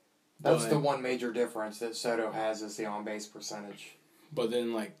 That's the one major difference that Soto has is the on-base percentage. But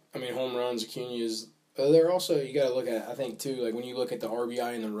then, home runs, Acuna's... They're also, you got to look at it, I think, too, like when you look at the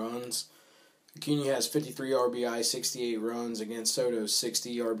RBI and the runs, Acuna has 53 RBI, 68 runs against Soto's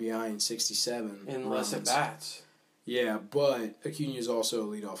 60 RBI and 67 in less at bats. Yeah, but Acuna's also a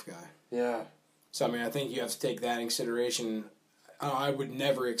leadoff guy. Yeah. So, I think you have to take that in consideration. I would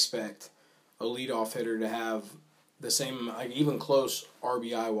never expect a leadoff hitter to have the same, even close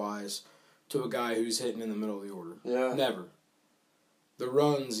RBI-wise, to a guy who's hitting in the middle of the order. Yeah. Never. The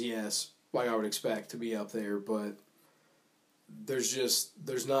runs, yes, I would expect to be up there, but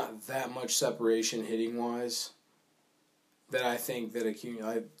there's not that much separation hitting-wise that I think that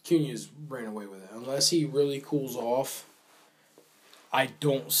Acuna's ran away with it. Unless he really cools off, I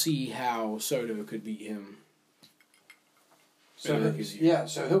don't see how Soto could beat him. So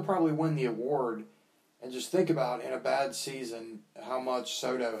he'll probably win the award. And just think about, in a bad season, how much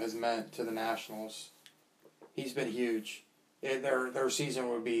Soto has meant to the Nationals. He's been huge. Their season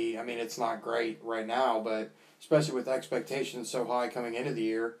would be, it's not great right now, but especially with expectations so high coming into the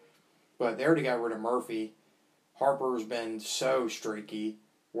year. But they already got rid of Murphy. Harper's been so streaky,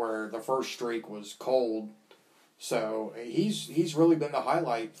 where the first streak was cold. So he's really been the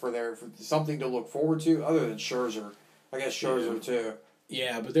highlight for something to look forward to, other than Scherzer. I guess Scherzer too.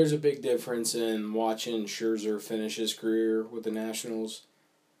 Yeah, but there's a big difference in watching Scherzer finish his career with the Nationals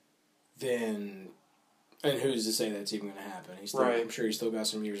and who's to say that's even going to happen? I'm sure he's still got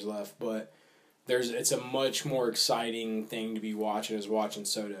some years left, but it's a much more exciting thing to be watching is watching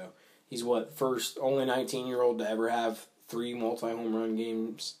Soto. He's first only 19-year-old to ever have 3 multi-home run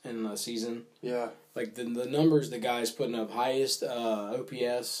games in a season. Yeah. Like the numbers the guy's putting up, highest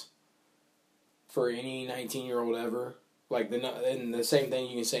OPS for any 19-year-old ever. And the same thing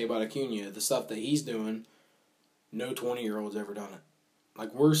you can say about Acuna. The stuff that he's doing, no 20-year-old's ever done it.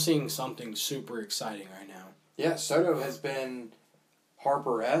 We're seeing something super exciting right now. Yeah, Soto has been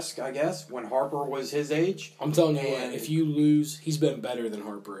Harper-esque, I guess, when Harper was his age. I'm telling you what, if you lose, he's been better than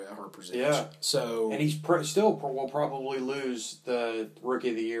Harper at Harper's age. Yeah. So, and he's still will probably lose the Rookie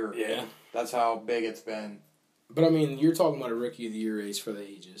of the Year. Yeah. That's how big it's been. But, you're talking about a Rookie of the Year race for the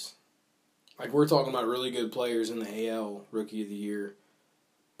ages. We're talking about really good players in the AL Rookie of the Year,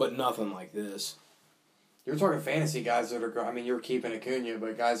 but nothing like this. You're talking fantasy guys that are, you're keeping Acuna,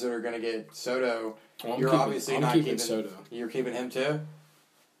 but guys that are going to get Soto, obviously not keeping Soto. You're keeping him too?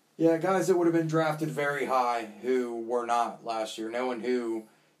 Yeah, guys that would have been drafted very high who were not last year. No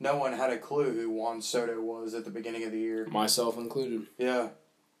one had a clue who Juan Soto was at the beginning of the year. Myself included. Yeah.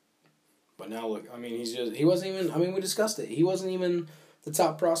 But now look, he wasn't even, we discussed it. He wasn't even the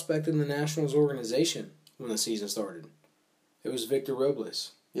top prospect in the Nationals organization when the season started. It was Victor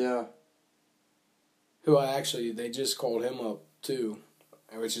Robles. Yeah. Who they just called him up too,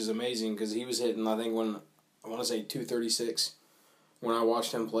 which is amazing because he was hitting, I want to say 236 when I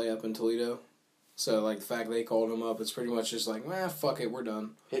watched him play up in Toledo. So, like, the fact they called him up, it's pretty much just like, fuck it, we're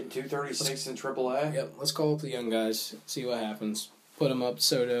done. Hitting 236 in AAA? Yep, let's call up the young guys, see what happens. Put him up to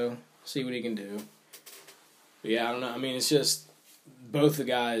Soto, see what he can do. But yeah, I don't know. I mean, it's just both the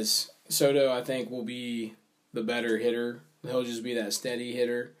guys. Soto, I think, will be the better hitter. He'll just be that steady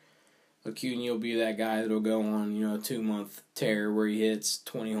hitter. Acuna will be that guy that'll go on, a 2-month tear where he hits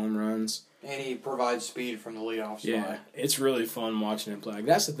 20 home runs. And he provides speed from the leadoff spot. Yeah, it's really fun watching him play. Like,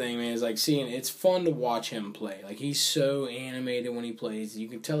 that's the thing, man, is like it's fun to watch him play. Like, he's so animated when he plays. You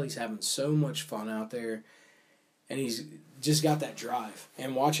can tell he's having so much fun out there. And he's just got that drive.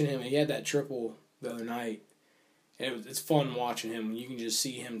 And watching him, he had that triple the other night. And it's fun watching him. You can just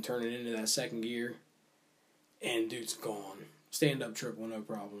see him turning into that second gear. And dude's gone. Stand-up triple, no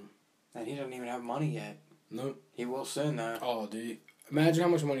problem. And he doesn't even have money yet. Nope. He will soon, though. Oh, dude. Imagine how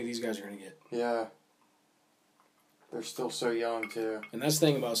much money these guys are going to get. Yeah. They're still so young, too. And that's the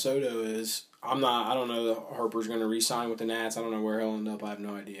thing about Soto is, I don't know that Harper's going to re-sign with the Nats. I don't know where he'll end up. I have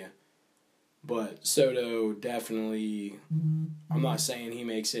no idea. But Soto definitely, I'm not saying he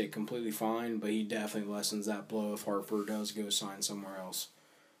makes it completely fine, but he definitely lessens that blow if Harper does go sign somewhere else.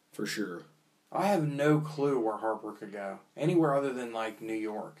 For sure. I have no clue where Harper could go. Anywhere other than, like, New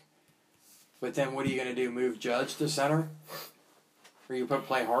York. But then what are you going to do? Move Judge to center? Or you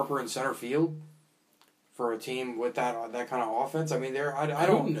play Harper in center field for a team with that kind of offense? I mean, I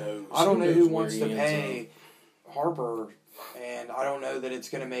don't know. I don't know who wants to pay Harper, and I don't know that it's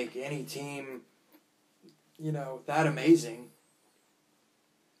going to make any team, that amazing.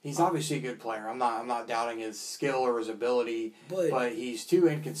 He's obviously a good player. I'm not doubting his skill or his ability, but he's too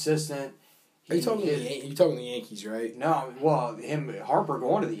inconsistent. You're talking the Yankees, right? No, well, Harper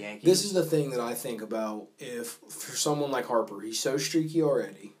going to the Yankees. This is the thing that I think about. If for someone like Harper, he's so streaky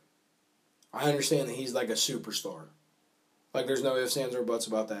already. I understand that he's like a superstar. Like, there's no ifs, ands, or buts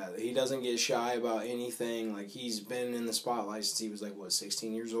about that. He doesn't get shy about anything. Like, he's been in the spotlight since he was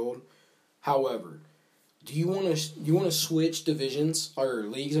 16 years old. However, do you want to switch divisions or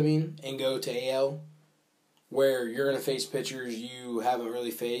leagues? And go to AL, where you're going to face pitchers you haven't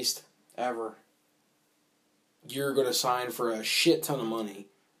really faced ever? You're going to sign for a shit ton of money.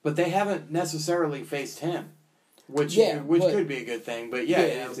 But they haven't necessarily faced him, which could be a good thing. But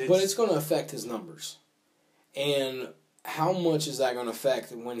but it's going to affect his numbers. And how much is that going to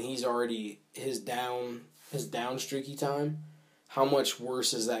affect when he's already his down streaky time? How much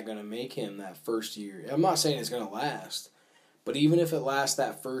worse is that going to make him that first year? I'm not saying it's going to last, but even if it lasts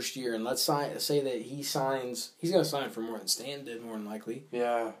that first year, and let's say that he's going to sign for more than Stan did, more than likely.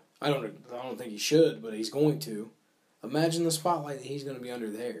 Yeah. I don't think he should, but he's going to. Imagine the spotlight that he's going to be under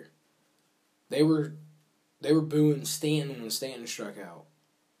there. They were booing Stanton when Stanton struck out.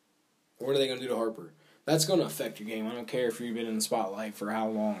 What are they going to do to Harper? That's going to affect your game. I don't care if you've been in the spotlight for how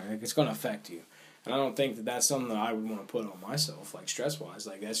long. It's going to affect you. And I don't think that that's something that I would want to put on myself, stress-wise.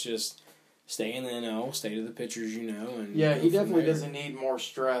 That's just stay in the NL, stay to the pitchers you know. And yeah, he definitely doesn't need more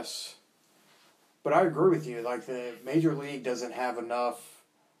stress. But I agree with you. The Major League doesn't have enough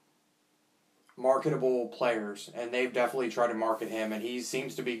marketable players, and they've definitely tried to market him, and he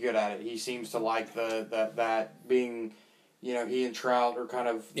seems to be good at it. He seems to like that being, he and Trout are kind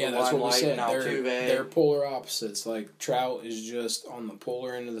of the that's what we said. They're polar opposites. Trout is just on the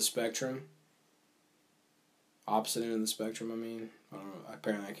polar end of the spectrum. Opposite end of the spectrum. I don't know.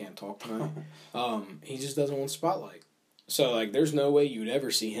 Apparently, I can't talk tonight. He just doesn't want spotlight. So there's no way you'd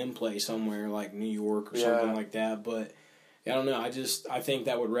ever see him play somewhere like New York or something like that. But I don't know. I think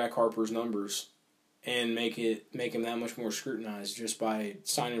that would wreck Harper's numbers and make him that much more scrutinized just by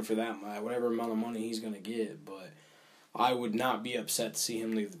signing for that whatever amount of money he's going to get. But I would not be upset to see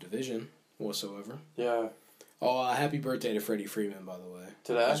him leave the division whatsoever. Yeah. Oh, happy birthday to Freddie Freeman, by the way.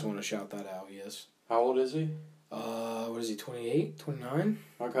 Today? I just want to shout that out, yes. How old is he? What is he, 28, 29?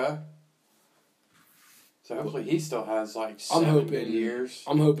 Okay. So hopefully he still has 7 good years.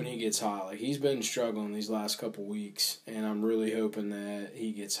 I'm hoping he gets hot. He's been struggling these last couple weeks, and I'm really hoping that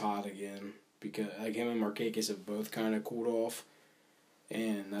he gets hot again because him and Markakis have both kind of cooled off,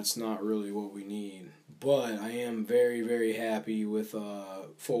 and that's not really what we need. But I am very, very happy with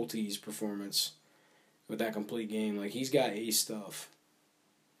Folty's performance with that complete game. He's got ace stuff,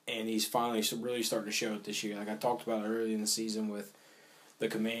 and he's finally really starting to show it this year. I talked about it early in the season with the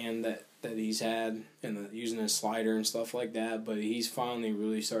command that he's had and using his slider and stuff like that, but he's finally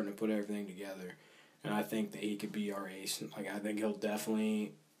really starting to put everything together. and I think that he could be our ace. Like, I think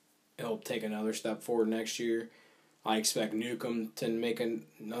he'll take another step forward next year. I expect Newcomb to make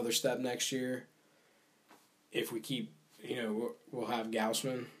another step next year. If we keep, we'll have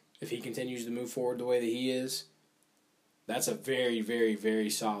Gaussman. If he continues to move forward the way that he is, that's a very, very, very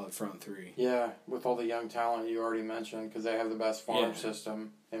solid front three. Yeah, with all the young talent you already mentioned, because they have the best farm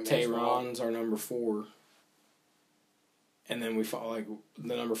system in baseball. Tehran's our number 4. And then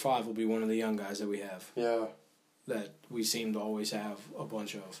the number 5 will be one of the young guys that we have. Yeah. That we seem to always have a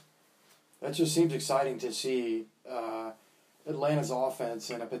bunch of. That just seems exciting to see Atlanta's offense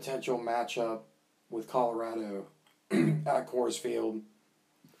in a potential matchup with Colorado at Coors Field.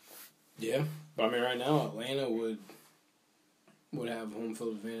 Yeah, but I mean, right now Atlanta would have home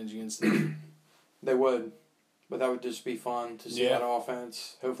field advantage against them. They would, but that would just be fun to see that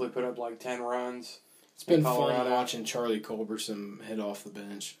offense. Hopefully, put up like 10 runs. It's been fun watching Charlie Culberson hit off the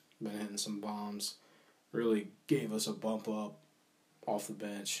bench. Been hitting some bombs. Really gave us a bump up off the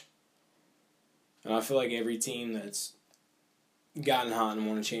bench. And I feel like every team that's gotten hot and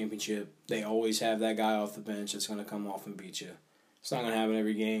won a championship, they always have that guy off the bench that's going to come off and beat you. It's not going to happen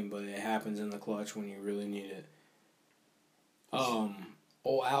every game, but it happens in the clutch when you really need it. Old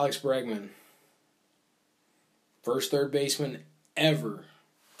Alex Bregman, first third baseman ever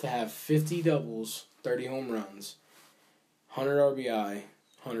to have 50 doubles, 30 home runs, 100 RBI,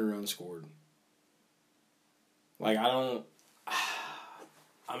 100 runs scored. Like,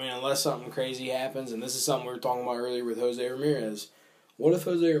 unless something crazy happens, and this is something we were talking about earlier with Jose Ramirez. What if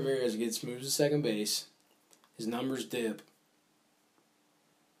Jose Ramirez moves to second base, his numbers dip,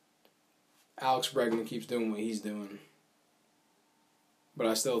 Alex Bregman keeps doing what he's doing? But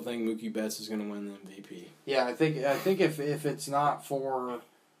I still think Mookie Betts is going to win the MVP. Yeah, I think if it's not for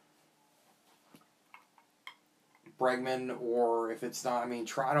Bregman, or if it's not,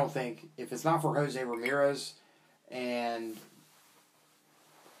 I don't think, if it's not for Jose Ramirez, and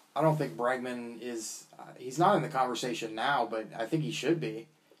I don't think Bregman he's not in the conversation now, but I think he should be.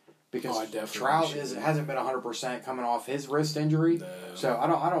 Because Trout hasn't been 100% coming off his wrist injury. No. So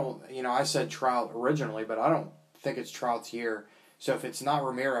I don't, I said Trout originally, but I don't think it's Trout's year. So if it's not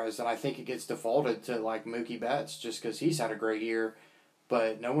Ramirez, then I think it gets defaulted to like Mookie Betts just because he's had a great year.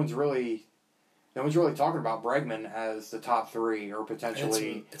 But no one's really talking about Bregman as the top 3 or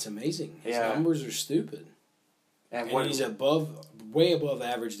potentially. It's amazing. His numbers are stupid. And he's way above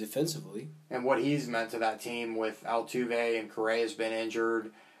average defensively. And what he's meant to that team with Altuve and Correa's been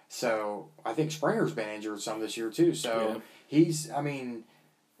injured. So I think Springer's been injured some this year too. So he's,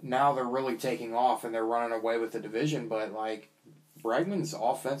 now they're really taking off and they're running away with the division. But like Bregman's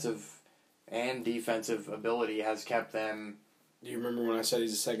offensive and defensive ability has kept them. Do you remember when I said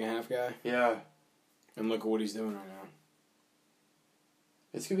he's a second half guy? Yeah. And look at what he's doing right now.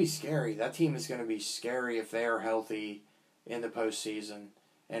 It's going to be scary. That team is going to be scary if they are healthy in the postseason.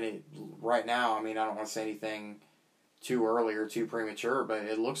 And right now, I don't want to say anything too early or too premature, but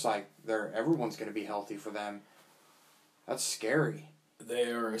it looks like everyone's going to be healthy for them. That's scary.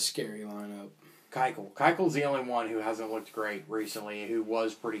 They are a scary lineup. Keuchel's the only one who hasn't looked great recently, who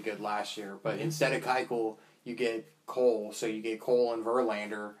was pretty good last year. But instead of Keuchel, you get Cole. So you get Cole and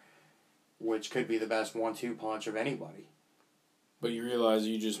Verlander, which could be the best 1-2 punch of anybody. But you realize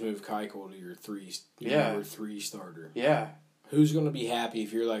you just moved Keuchel to your 3 starter. Yeah. Who's going to be happy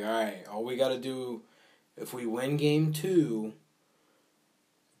if you're like, all right, all we got to do, if we win Game 2,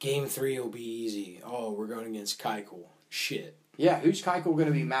 Game 3 will be easy. Oh, we're going against Keuchel. Shit. Yeah, who's Keuchel going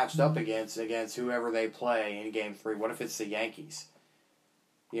to be matched up against whoever they play in Game 3? What if it's the Yankees?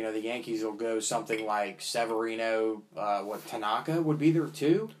 The Yankees will go something like Severino, Tanaka would be there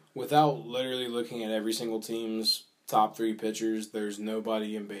too? Without literally looking at every single team's top 3 pitchers, there's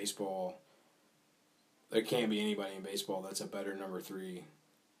nobody in baseball. There can't be anybody in baseball that's a better number 3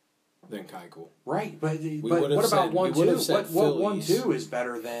 than Keuchel. Right, but what about 1-2? What 1-2 is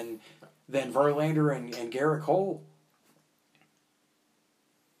better than Verlander and Garrett Cole?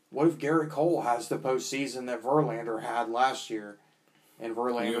 What if Garrett Cole has the postseason that Verlander had last year, and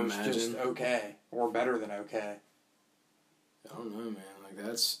Verlander's just okay or better than okay? I don't know, man.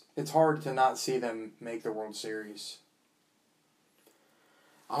 It's hard to not see them make the World Series.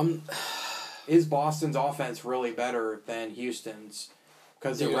 Is Boston's offense really better than Houston's?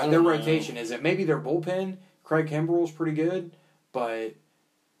 Because their rotation is it. Maybe their bullpen, Craig Kimbrell's pretty good, but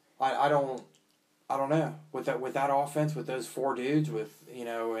I don't know. With that offense, with those 4 dudes,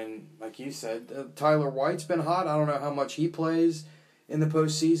 and like you said, Tyler White's been hot. I don't know how much he plays in the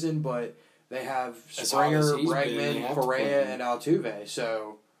postseason, but they have Springer, Bregman, Correa, and Altuve.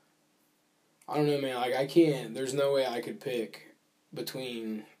 So I don't know, man. Like I can't. There's no way I could pick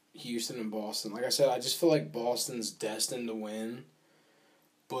between Houston and Boston. Like I said, I just feel like Boston's destined to win.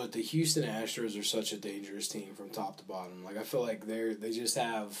 But the Houston Astros are such a dangerous team from top to bottom. Like I feel like they just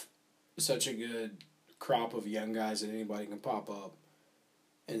have such a good crop of young guys that anybody can pop up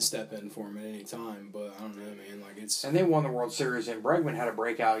and step in for them at any time. But I don't know, man. Like it's And they won the World Series, and Bregman had a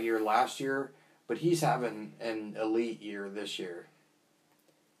breakout year last year, but he's having an elite year this year.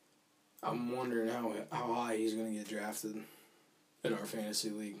 I'm wondering how high he's going to get drafted in our fantasy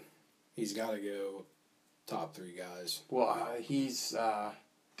league. He's got to go top 3 guys. Well, he's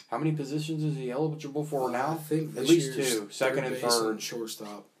how many positions is he eligible for now? I think at least 2, second and third, and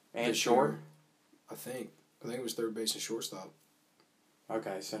shortstop, and short. Year. I think it was third base and shortstop.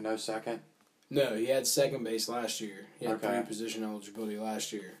 Okay, so no second. No, he had second base last year. He had 3 position eligibility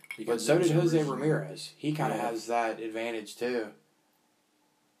last year. But so did Jose Ramirez. He kind of has that advantage too.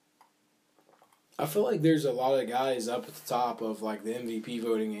 I feel like there's a lot of guys up at the top of like the MVP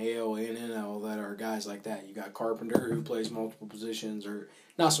voting AL and NL that are guys like that. You got Carpenter who plays multiple positions, or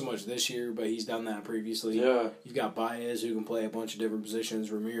not so much this year, but he's done that previously. Yeah. You've got Baez who can play a bunch of different positions.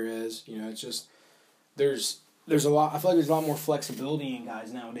 Ramirez, it's just there's a lot. I feel like there's a lot more flexibility in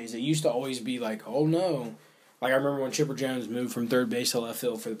guys nowadays. It used to always be like, oh no, like I remember when Chipper Jones moved from third base to left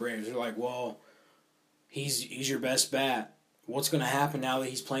field for the Braves. They're like, well, he's your best bat. What's going to happen now that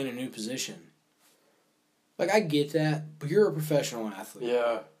he's playing a new position? Like, I get that, but you're a professional athlete.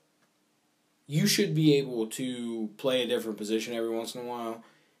 Yeah. You should be able to play a different position every once in a while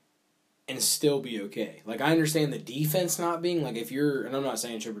and still be okay. Like, I understand the defense not being, like, if you're, and I'm not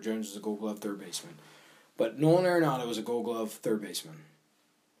saying Chipper Jones is a Gold Glove third baseman, but Nolan Arenado was a Gold Glove third baseman.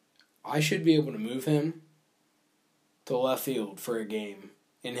 I should be able to move him to left field for a game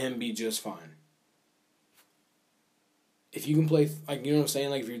and him be just fine. If you can play, like, you know what I'm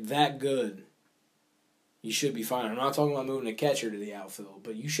saying? Like, if you're that good, you should be fine. I'm not talking about moving a catcher to the outfield,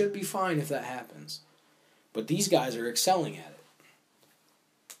 but you should be fine if that happens. But these guys are excelling at it.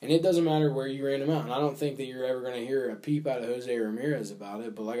 And it doesn't matter where you ran them out. And I don't think that you're ever going to hear a peep out of Jose Ramirez about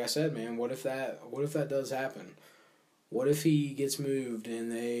it. But like I said, man, what if that does happen? What if he gets moved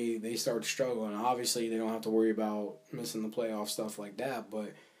and they start struggling? Obviously, they don't have to worry about missing the playoff stuff like that.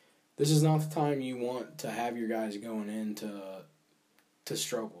 But this is not the time you want to have your guys going into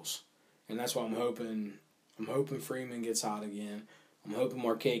struggles. And that's why I'm hoping Freeman gets hot again. I'm hoping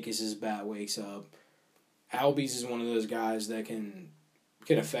Markakis' bat wakes up. Albies is one of those guys that can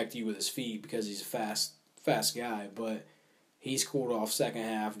affect you with his feet because he's a fast guy, but he's cooled off second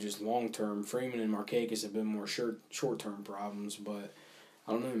half just long term. Freeman and Markakis have been more short term problems, but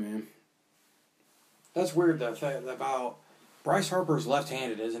I don't know, man. That's weird though. About Bryce Harper's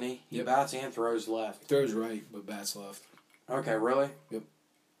left-handed, isn't he? He Yep. Bats and throws left. Throws right, but bats left. Okay, really? Yep.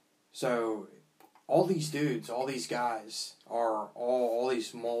 So, all these dudes, all these guys are all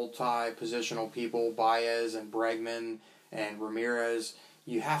these multi-positional people, Baez and Bregman and Ramirez.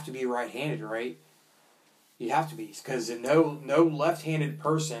 You have to be right-handed, right? You have to be, because no left-handed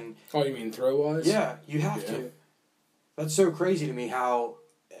person. Oh, you mean throw-wise? Yeah, you have to. That's so crazy to me how,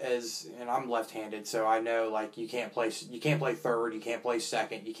 and I'm left-handed, so I know like you can't play third, you can't play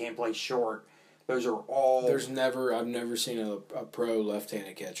second, you can't play short. Those are all. I've never seen a pro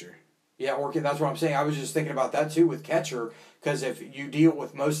left-handed catcher. Yeah, or that's what I'm saying. I was just thinking about that too with catcher, because if you deal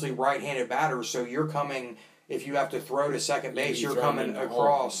with mostly right-handed batters, so you're coming, if you have to throw to second base, you're coming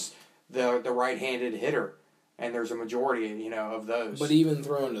across the right-handed hitter, and there's a majority, of those. But even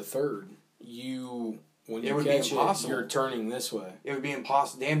throwing to third, when you catch it, you're turning this way. It would be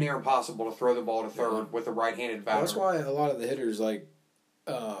damn near impossible to throw the ball to third with a right-handed batter. Well, that's why a lot of the hitters like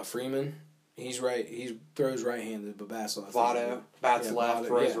Freeman, he throws right-handed, but bats left. Votto bats left,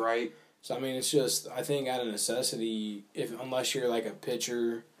 throws right. So I mean, it's just I think out of necessity, unless you're like a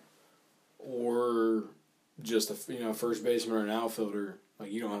pitcher or just a first baseman or an outfielder,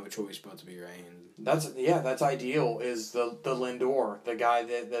 like you don't have a choice but to be right-handed. That's ideal. Is the Lindor, the guy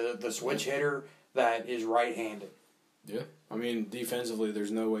the switch hitter that is right-handed. Yeah, I mean defensively,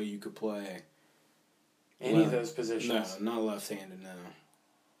 there's no way you could play any of those positions. No, not left-handed. No,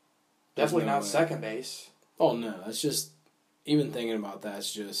 definitely not second base. Oh no, that's just even thinking about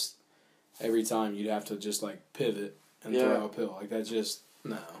that's just. Every time you'd have to just like pivot and throw uphill. Like that just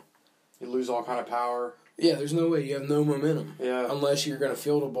no. You lose all kind of power. Yeah, there's no way. You have no momentum. Yeah. Unless you're gonna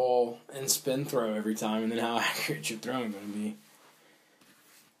field a ball and spin throw every time, and then how accurate your throwing gonna be.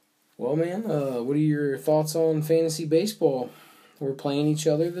 Well, man, what are your thoughts on fantasy baseball? We're playing each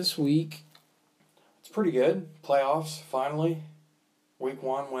other this week. It's pretty good. Playoffs finally. Week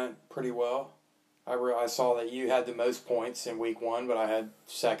 1 went pretty well. I saw that you had the most points in week 1, but I had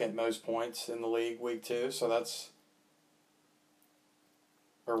second most points in the league week 2, so that's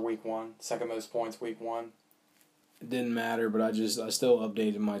or week 1, second most points week 1. It didn't matter, but I still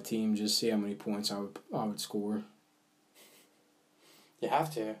updated my team just to see how many points I would score. You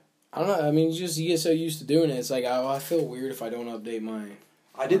have to. I don't know. I mean, you get so used to doing it. It's like I feel weird if I don't update my.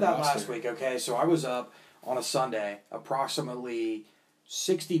 I did that roster. last week. Okay, so I was up on a Sunday, approximately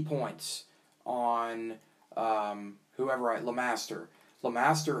 60 points on whoever Lemaster.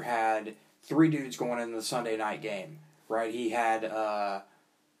 Lemaster had 3 dudes going into the Sunday night game. Right, he had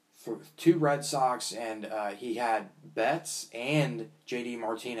 2 Red Sox, and he had Betts and J.D.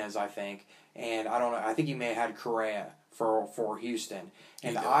 Martinez, I think, and I don't know. I think he may have had Correa for Houston,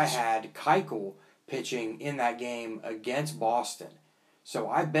 and I had Keuchel pitching in that game against Boston. So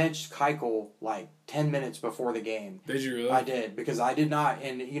I benched Keuchel like 10 minutes before the game. Did you really? I did, because I did not,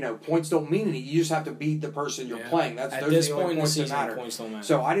 and points don't mean anything. You just have to beat the person you're playing. Those are the only points that matter. Points don't matter.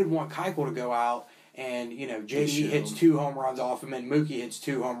 So I didn't want Keuchel to go out. And, JD hits 2 home runs off him, and Mookie hits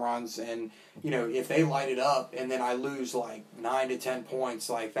 2 home runs, and, if they light it up, and then I lose, 9 to 10 points,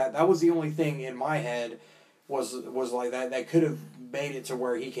 that was the only thing in my head was like that could have made it to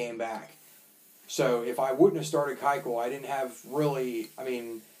where he came back. So, if I wouldn't have started Keuchel, I didn't have really,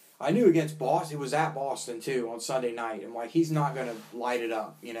 I knew against Boston, it was at Boston, too, on Sunday night. I'm like, he's not going to light it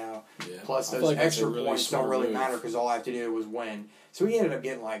up, Yeah. Plus, those extra points don't really matter because all I have to do was win. So, he ended up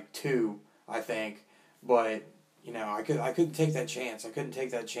getting, 2, I think, but I couldn't take that chance. I couldn't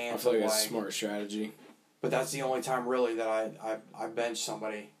take that chance. I feel like that's a smart strategy. But that's the only time really that I benched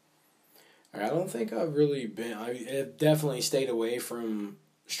somebody. I don't think I've really been. I've definitely stayed away from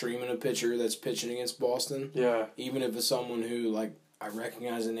streaming a pitcher that's pitching against Boston. Yeah. Even if it's someone who I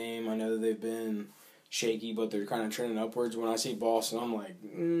recognize the name, I know that they've been shaky, but they're kind of trending upwards. When I see Boston, I'm like,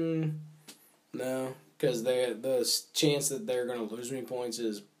 no, because the chance that they're going to lose me points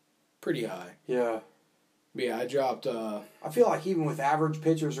is pretty high. Yeah. Yeah, I dropped. I feel like even with average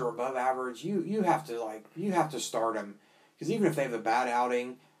pitchers or above average, you have to start them, because even if they have a bad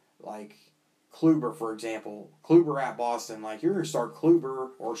outing, like Kluber, for example, Kluber at Boston, you're gonna start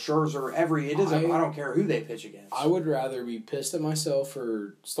Kluber or Scherzer I don't care who they pitch against. I would rather be pissed at myself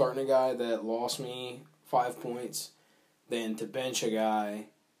for starting a guy that lost me 5 points than to bench a guy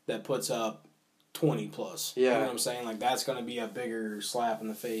that puts up 20 plus. Yeah. You know what I'm saying? That's gonna be a bigger slap in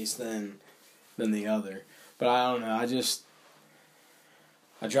the face than the other. But I don't know.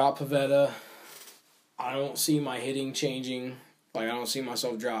 I dropped Pivetta. I don't see my hitting changing. I don't see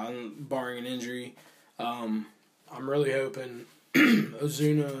myself dropping, barring an injury. I'm really hoping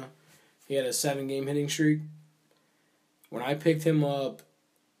Ozuna, he had a 7-game hitting streak. When I picked him up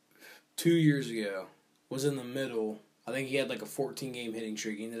 2 years ago, was in the middle. I think he had a 14-game hitting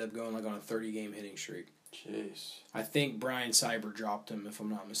streak. He ended up going on a 30-game hitting streak. Jeez. I think Brian Cyber dropped him, if I'm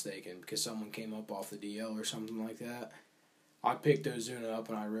not mistaken, because someone came up off the DL or something like that. I picked Ozuna up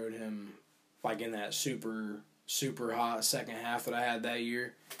and I rode him in that super, super hot second half that I had that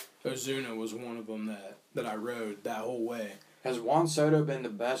year. Ozuna was one of them that I rode that whole way. Has Juan Soto been the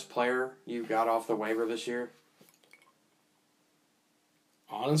best player you got off the waiver this year?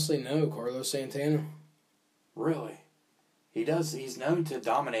 Honestly, no. Carlos Santana. Really? He's known to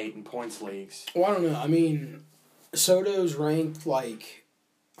dominate in points leagues. Well, I don't know. Soto's ranked I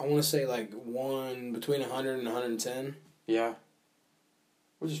want to say between 100 and 110. Yeah.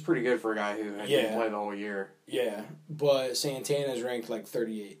 Which is pretty good for a guy who didn't play the whole year. Yeah. But Santana's ranked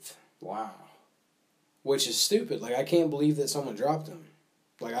 38th. Wow. Which is stupid. I can't believe that someone dropped him.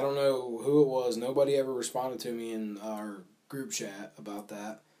 I don't know who it was. Nobody ever responded to me in our group chat about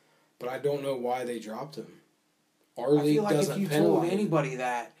that. But I don't know why they dropped him. Our I feel like if you told anybody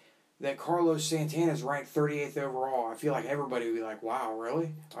that Carlos Santana's ranked 38th overall, I feel like everybody would be like, wow,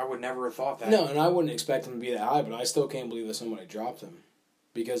 really? I would never have thought that. No, and I wouldn't expect him to be that high, but I still can't believe that somebody dropped him.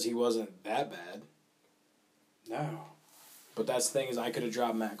 Because he wasn't that bad. No. But that's the thing is I could have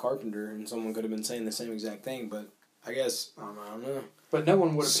dropped Matt Carpenter and someone could have been saying the same exact thing, but I guess, I don't know. But no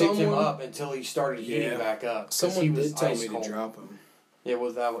one would have picked him up until he started heating back up. Someone did tell me to drop him. It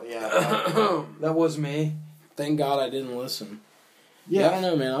was that was me. Thank God I didn't listen. Yeah, I don't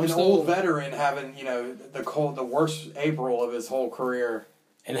know, man. I'm still old veteran having the worst April of his whole career.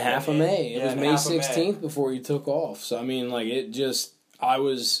 And half of May. It was May 16th before he took off. So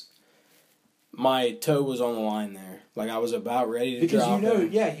my toe was on the line there. I was about ready to drop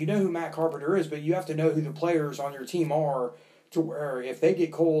him. You know who Matt Carpenter is, but you have to know who the players on your team are, to where if they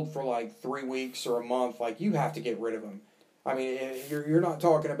get cold for 3 weeks or a month, you have to get rid of them. You're not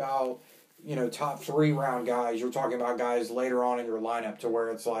talking about top 3 round guys. You're talking about guys later on in your lineup to where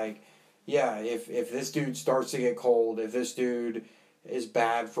it's if this dude starts to get cold, if this dude is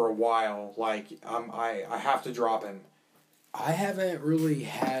bad for a while, I have to drop him. I haven't really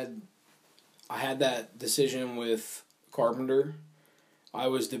had. I had that decision with Carpenter. I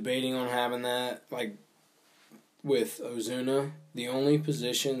was debating on having that, like, with Ozuna. The only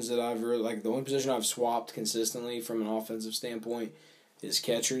positions that the only position I've swapped consistently from an offensive standpoint is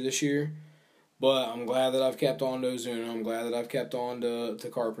catcher this year. But I'm glad that I've kept on to Ozuna. I'm glad that I've kept on to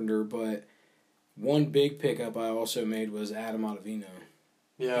Carpenter. But one big pickup I also made was Adam Ottavino.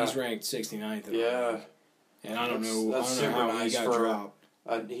 Yeah. He's ranked 69th. Yeah. And I don't know super how nice he got dropped.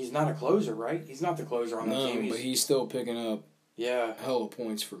 He's not a closer, right? He's not the closer on the team. But he's still picking up hell of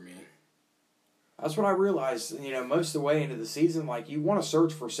points for me. That's what I realized. Most of the way into the season, like, you want to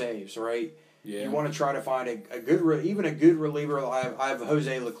search for saves, right? Yeah. You want to try to find a good, even a good reliever. I have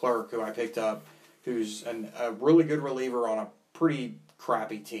Jose Leclerc, who I picked up, who's a really good reliever on a pretty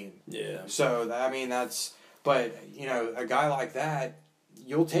crappy team. Yeah. So but a guy like that,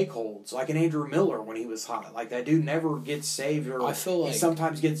 you'll take holds, like an Andrew Miller when he was hot. Like, that dude never gets saved, or I feel like he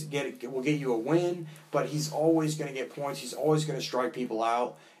sometimes will get you a win, but he's always going to get points. He's always going to strike people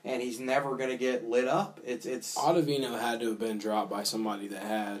out, and he's never going to get lit up. It's Ottavino had to have been dropped by somebody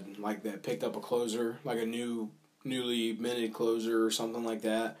that picked up a closer, like a newly minted closer or something like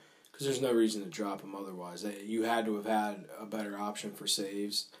that. Because there's no reason to drop him otherwise. You had to have had a better option for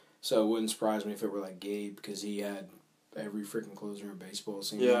saves. So it wouldn't surprise me if it were like Gabe, because he had every freaking closer in baseball.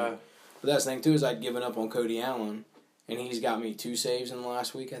 Yeah. But that's the thing, too, is I'd given up on Cody Allen, and he's got me 2 saves in the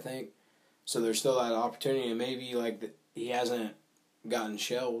last week, I think. So there's still that opportunity, and maybe he hasn't gotten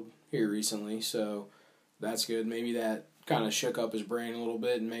shelled here recently, so that's good. Maybe that kind of shook up his brain a little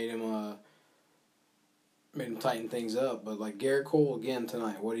bit and made him tighten things up. But like Garrett Cole again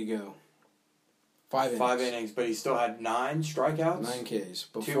tonight, what'd he go? 5 innings. 5 innings, but he still had 9 strikeouts, 9 Ks,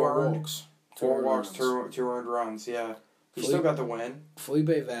 but 2 4 earned, walks. 4 walks, 2 earned runs. Yeah, he still got the win.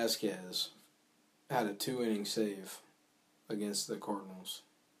 Felipe Vasquez had a 2-inning save against the Cardinals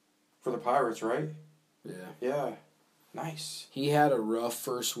for the Pirates, right? Yeah. Yeah. Nice. He had a rough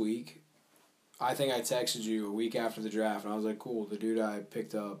first week. I think I texted you a week after the draft, and I was like, cool, the dude I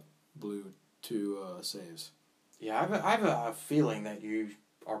picked up blew 2 saves. Yeah, I have a feeling that you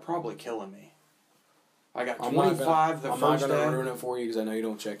are probably killing me. I got 25 the first day. I'm not going to ruin it for you because I know you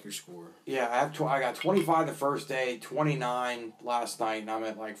don't check your score. Yeah, I got 25 the first day, 29 last night, and I'm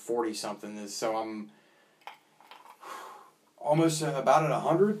at like 40-something. So I'm almost about at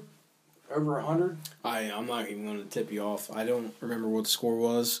 100. Over 100? I'm not even going to tip you off. I don't remember what the score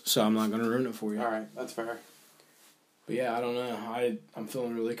was, so I'm not going to ruin it for you. All right, that's fair. But yeah, I don't know. I'm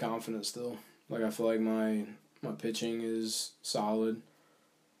feeling really confident still. Like, I feel like my pitching is solid.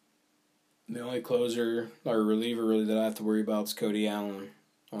 The only closer or reliever really that I have to worry about is Cody Allen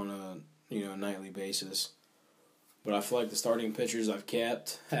on a nightly basis. But I feel like the starting pitchers I've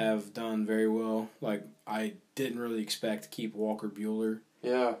kept have done very well. Like, I didn't really expect to keep Walker Buehler.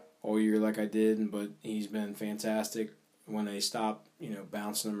 Yeah. All year like I did, but he's been fantastic when they stop,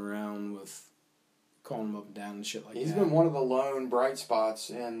 bouncing him around with calling him up and down and shit like that. He's been one of the lone bright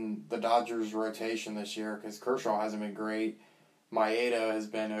spots in the Dodgers' rotation this year because Kershaw hasn't been great. Maeda has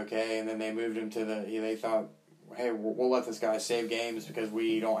been okay, and then they moved him to they thought, hey, we'll let this guy save games because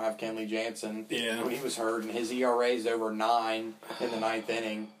we don't have Kenley Jansen. Yeah. When he was hurt, and his ERA is over 9 in the 9th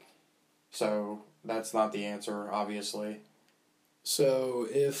inning. So that's not the answer, obviously. So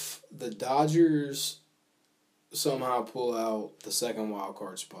if the Dodgers somehow pull out the second wild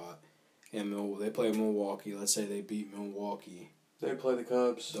card spot and they play Milwaukee, let's say they beat Milwaukee. They play the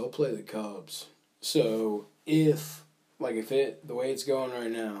Cubs. They'll play the Cubs. So the way it's going right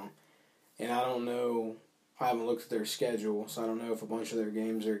now, and I don't know, I haven't looked at their schedule, so I don't know if a bunch of their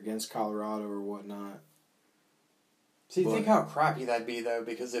games are against Colorado or whatnot. See, think how crappy that'd be, though,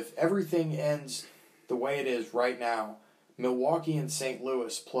 because if everything ends the way it is right now, Milwaukee and St.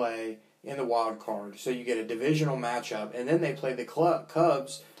 Louis play in the wild card, so you get a divisional matchup, and then they play the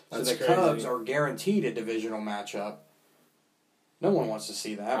Cubs, so That's the crazy. Cubs are guaranteed a divisional matchup. No one wants to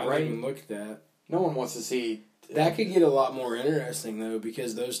see that, I right? didn't even look at that. No one wants to see... That could get a lot more interesting, though,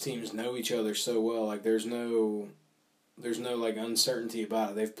 because those teams know each other so well. Like, there's no like, uncertainty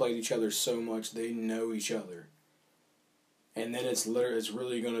about it. They've played each other so much, they know each other. And then it's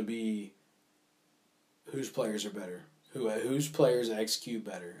really going to be whose players are better. Whose players execute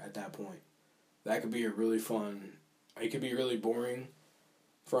better at that point. That could be a really fun... It could be really boring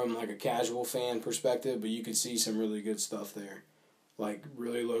from like a casual fan perspective, but you could see some really good stuff there. Like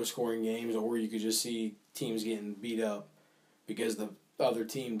really low-scoring games, or you could just see teams getting beat up because the other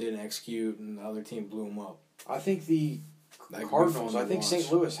team didn't execute and the other team blew them up. I think the Cardinals, I think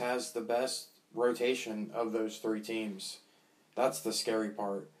St. Louis has the best rotation of those 3 teams. That's the scary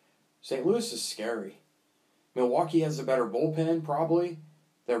part. St. Louis is scary. Milwaukee has a better bullpen, probably.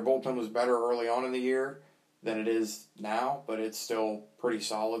 Their bullpen was better early on in the year than it is now, but it's still pretty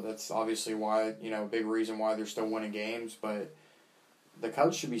solid. That's obviously why, a big reason why they're still winning games, but the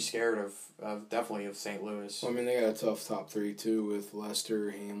Cubs should be scared of definitely of St. Louis. Well, I mean, they got a tough top three, too, with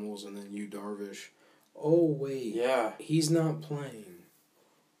Lester, Hamels, and then Yu Darvish. Oh, wait. Yeah. He's not playing.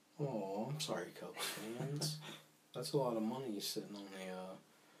 Oh, I'm sorry, Cubs fans. That's a lot of money sitting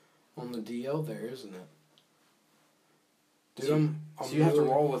on the DL there, isn't it? Dude, so you have to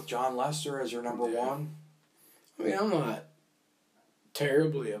roll with John Lester as your number one? I mean, I'm not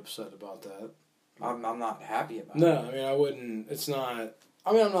terribly upset about that. I'm not happy about it. No, I mean, I wouldn't. It's not.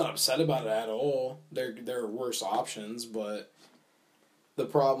 I mean, I'm not upset about it at all. There are worse options, but the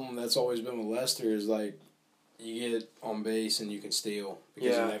problem that's always been with Lester is like you get on base and you can steal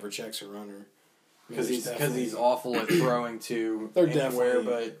because he never checks a runner. Because he's awful at throwing to they're anywhere,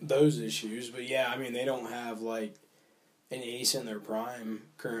 definitely those issues. But yeah, I mean, they don't have like an ace in their prime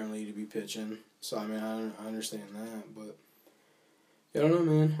currently to be pitching. So I mean, I understand that, but I don't know,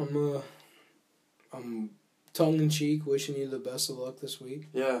 man. I'm tongue in cheek, wishing you the best of luck this week.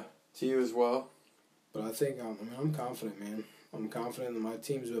 Yeah, to you as well. But I think I'm confident, man. I'm confident that my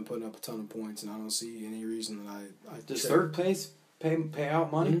team's been putting up a ton of points, and I don't see any reason that I does third place pay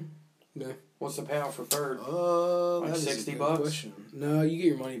out money? Mm-hmm. Yeah. What's the payout for third? Like $60. Question. No, you get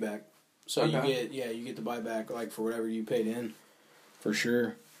your money back. So okay. you get the buyback like for whatever you paid in, for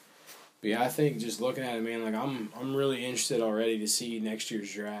sure. But yeah, I think just looking at it, man, like I'm really interested already to see next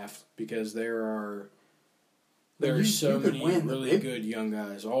year's draft because there are so many really good young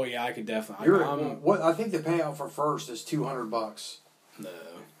guys. Oh yeah, I could definitely. I think the payout for first is $200. No,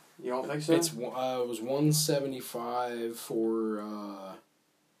 you don't think so? It was $175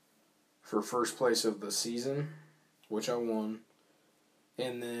 for first place of the season, which I won.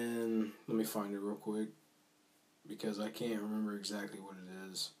 And then, let me find it real quick, because I can't remember exactly what it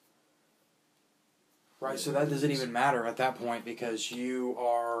is. Right, so that doesn't even matter at that point, because you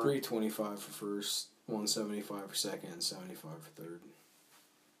are... $325 for first, $175 for second, and $75 for third.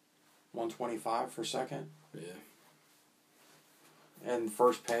 $125 for second? Yeah. And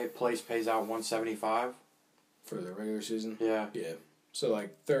first place pays out $175? For the regular season? Yeah. Yeah. So,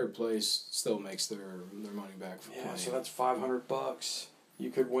 like, third place still makes their money back for playing. So that's $500. You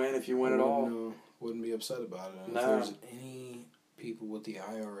could win if you win it all. No, wouldn't be upset about it. No. If there's any people with the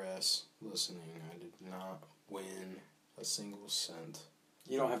IRS listening, I did not win a single cent.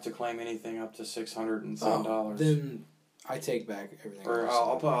 You don't have to claim anything up to $600 and some dollars. Then I take back everything. Or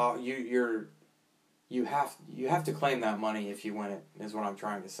you have to claim that money if you win it. Is what I'm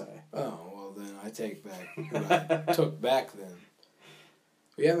trying to say. Oh well, then I take back what I took back then.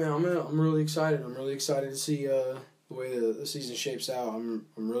 But yeah, man, I'm really excited. I'm really excited to see the way the season shapes out. I'm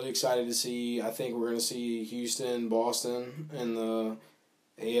really excited to see. I think we're going to see Houston, Boston, and the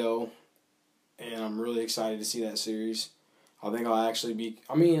AL, and I'm really excited to see that series. I think I'll actually be.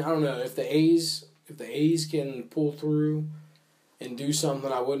 I mean, I don't know if the A's can pull through and do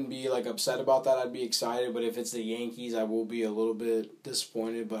something, I wouldn't be like upset about that. I'd be excited, but if it's the Yankees, I will be a little bit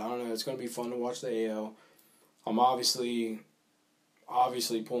disappointed. But I don't know. It's going to be fun to watch the AL. I'm obviously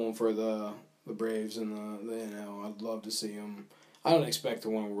pulling for the Braves and the NL. I'd love to see them. I don't expect to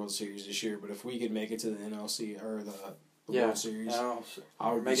win a World Series this year, but if we could make it to the NLC or the World Series,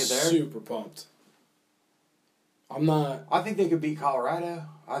 I would be super pumped. I'm not. I think they could beat Colorado.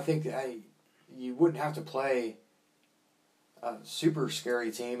 I think you wouldn't have to play a super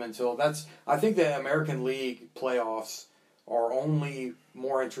scary team until that's. I think the American League playoffs are only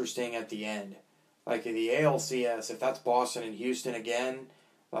more interesting at the end. Like in the ALCS, if that's Boston and Houston again,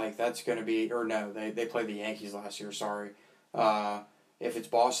 like that's going to be, or no, they played the Yankees last year, sorry. If it's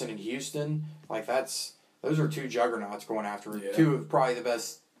Boston and Houston, like those are two juggernauts going after it. Two of probably the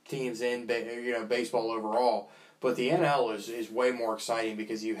best teams in baseball overall. But the NL is way more exciting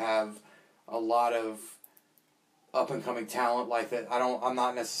because you have a lot of up and coming talent like that. I'm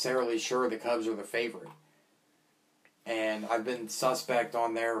not necessarily sure the Cubs are the favorite. And I've been suspect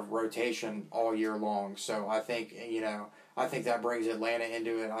on their rotation all year long. So I think that brings Atlanta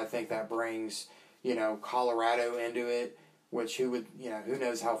into it. I think that brings, Colorado into it, which who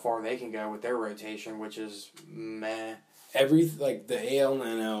knows how far they can go with their rotation, which is meh. The AL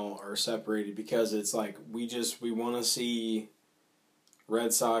and NL are separated because it's like we want to see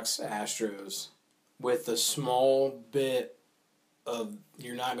Red Sox, Astros with a small bit of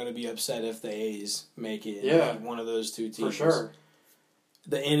you're not going to be upset if the A's make it. Yeah, one of those two teams for sure.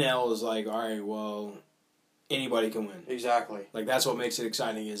 The NL is like, all right, well, anybody can win. Exactly. Like that's what makes it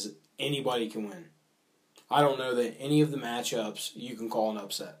exciting is anybody can win. I don't know that any of the matchups you can call an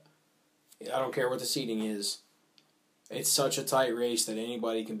upset. I don't care what the seeding is. It's such a tight race that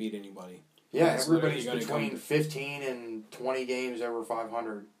anybody can beat anybody. Yeah, It's everybody's literally gonna between 15 and 20 games over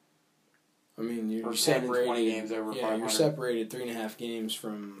 500. I mean, Or you're 10 and separated. 20 games over yeah, 500. you're separated 3.5 games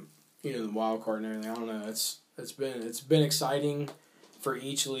from the wild card and everything. I don't know. It's been exciting for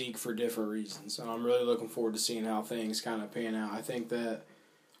each league for different reasons, and I'm really looking forward to seeing how things kind of pan out. I think that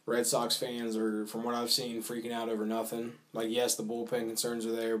Red Sox fans are, from what I've seen, freaking out over nothing. Like, yes, the bullpen concerns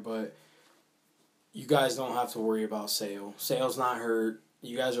are there, but you guys don't have to worry about Sale. Sale's not hurt.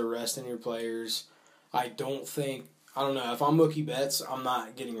 You guys are resting your players. I don't know. If I'm Mookie Betts, I'm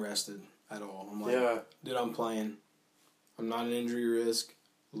not getting rested at all. I'm like, dude, I'm playing. I'm not an injury risk.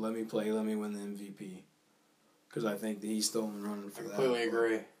 Let me play. Let me win the MVP. Because I think that he's still in the running for that. I completely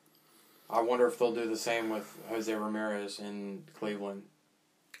agree. I wonder if they'll do the same with Jose Ramirez in Cleveland.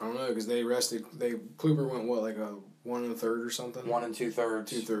 I don't know, because they rested. Kluber went, what, like a 1 1/3 or something? 1 2/3.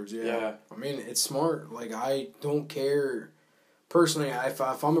 2/3, yeah. Yeah. I mean, it's smart. Like, I don't care. Personally, if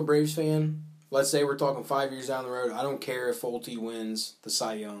I'm a Braves fan, let's say we're talking 5 years down the road, I don't care if Fulte wins the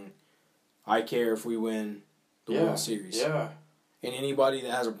Cy Young. I care if we win the World Series. Yeah. And anybody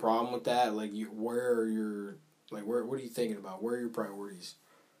that has a problem with that, like, what are you thinking about? Where are your priorities?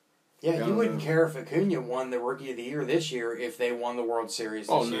 Yeah, you wouldn't care if Acuna won the Rookie of the Year this year if they won the World Series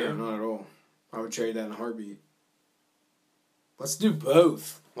this year. Oh, no, not at all. I would trade that in a heartbeat. Let's do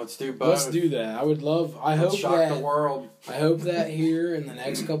both. Let's do both. Let's do that. I would love. Let's shock the world. I hope that here in the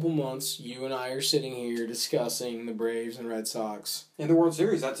next couple months, you and I are sitting here discussing the Braves and Red Sox in the World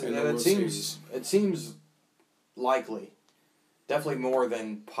Series. Series. It seems likely, definitely more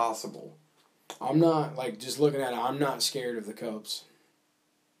than possible. I'm not just looking at it. I'm not scared of the Cubs.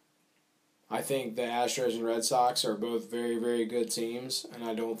 I think the Astros and Red Sox are both very, very good teams, and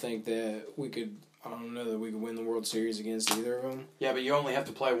I don't think that we could. I don't know that we could win the World Series against either of them. Yeah, but you only have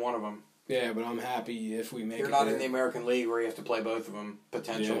to play one of them. Yeah, but I'm happy if we make it. You're not in the American League where you have to play both of them,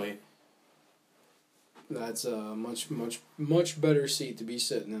 potentially. Yeah. That's a much better seat to be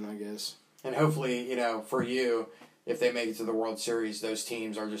sitting in, I guess. And hopefully, for you, if they make it to the World Series, those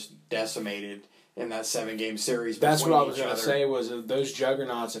teams are just decimated in that 7-game series. That's what I was going to say was those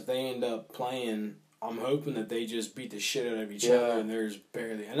juggernauts, if they end up playing, I'm hoping that they just beat the shit out of each other and there's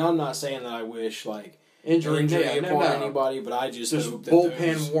barely... And I'm not saying that I wish, injury upon anybody, but I just hope that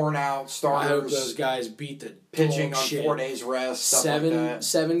bullpen worn out starters. I hope those guys beat the pitching dog on shit. 4 days rest, stuff like that.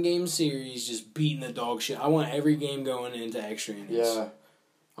 7-game series, just beating the dog shit. I want every game going into extra innings. Yeah.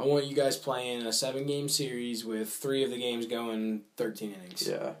 I want you guys playing a 7-game series with 3 of the games going 13 innings.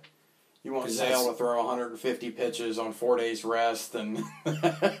 Yeah. You want Sale to throw 150 pitches on 4 days rest and...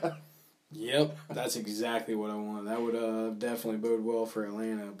 Yep, that's exactly what I want. That would definitely bode well for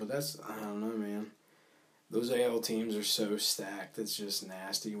Atlanta. But I don't know, man. Those AL teams are so stacked. It's just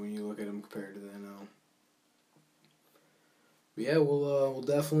nasty when you look at them compared to the NL. But yeah, we'll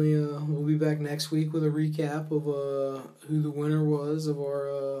definitely we'll be back next week with a recap of who the winner was of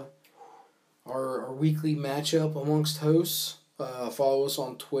our weekly matchup amongst hosts. Follow us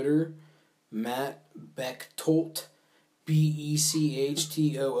on Twitter, Matt Bechtolt.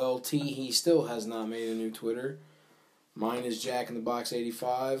 Bechtolt. He still has not made a new Twitter. Mine is Jack in the Box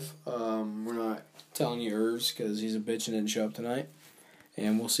 85. We're not telling you Irvs because he's a bitch and didn't show up tonight.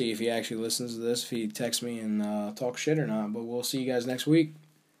 And we'll see if he actually listens to this, if he texts me and talks shit or not. But we'll see you guys next week.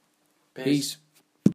 Peace.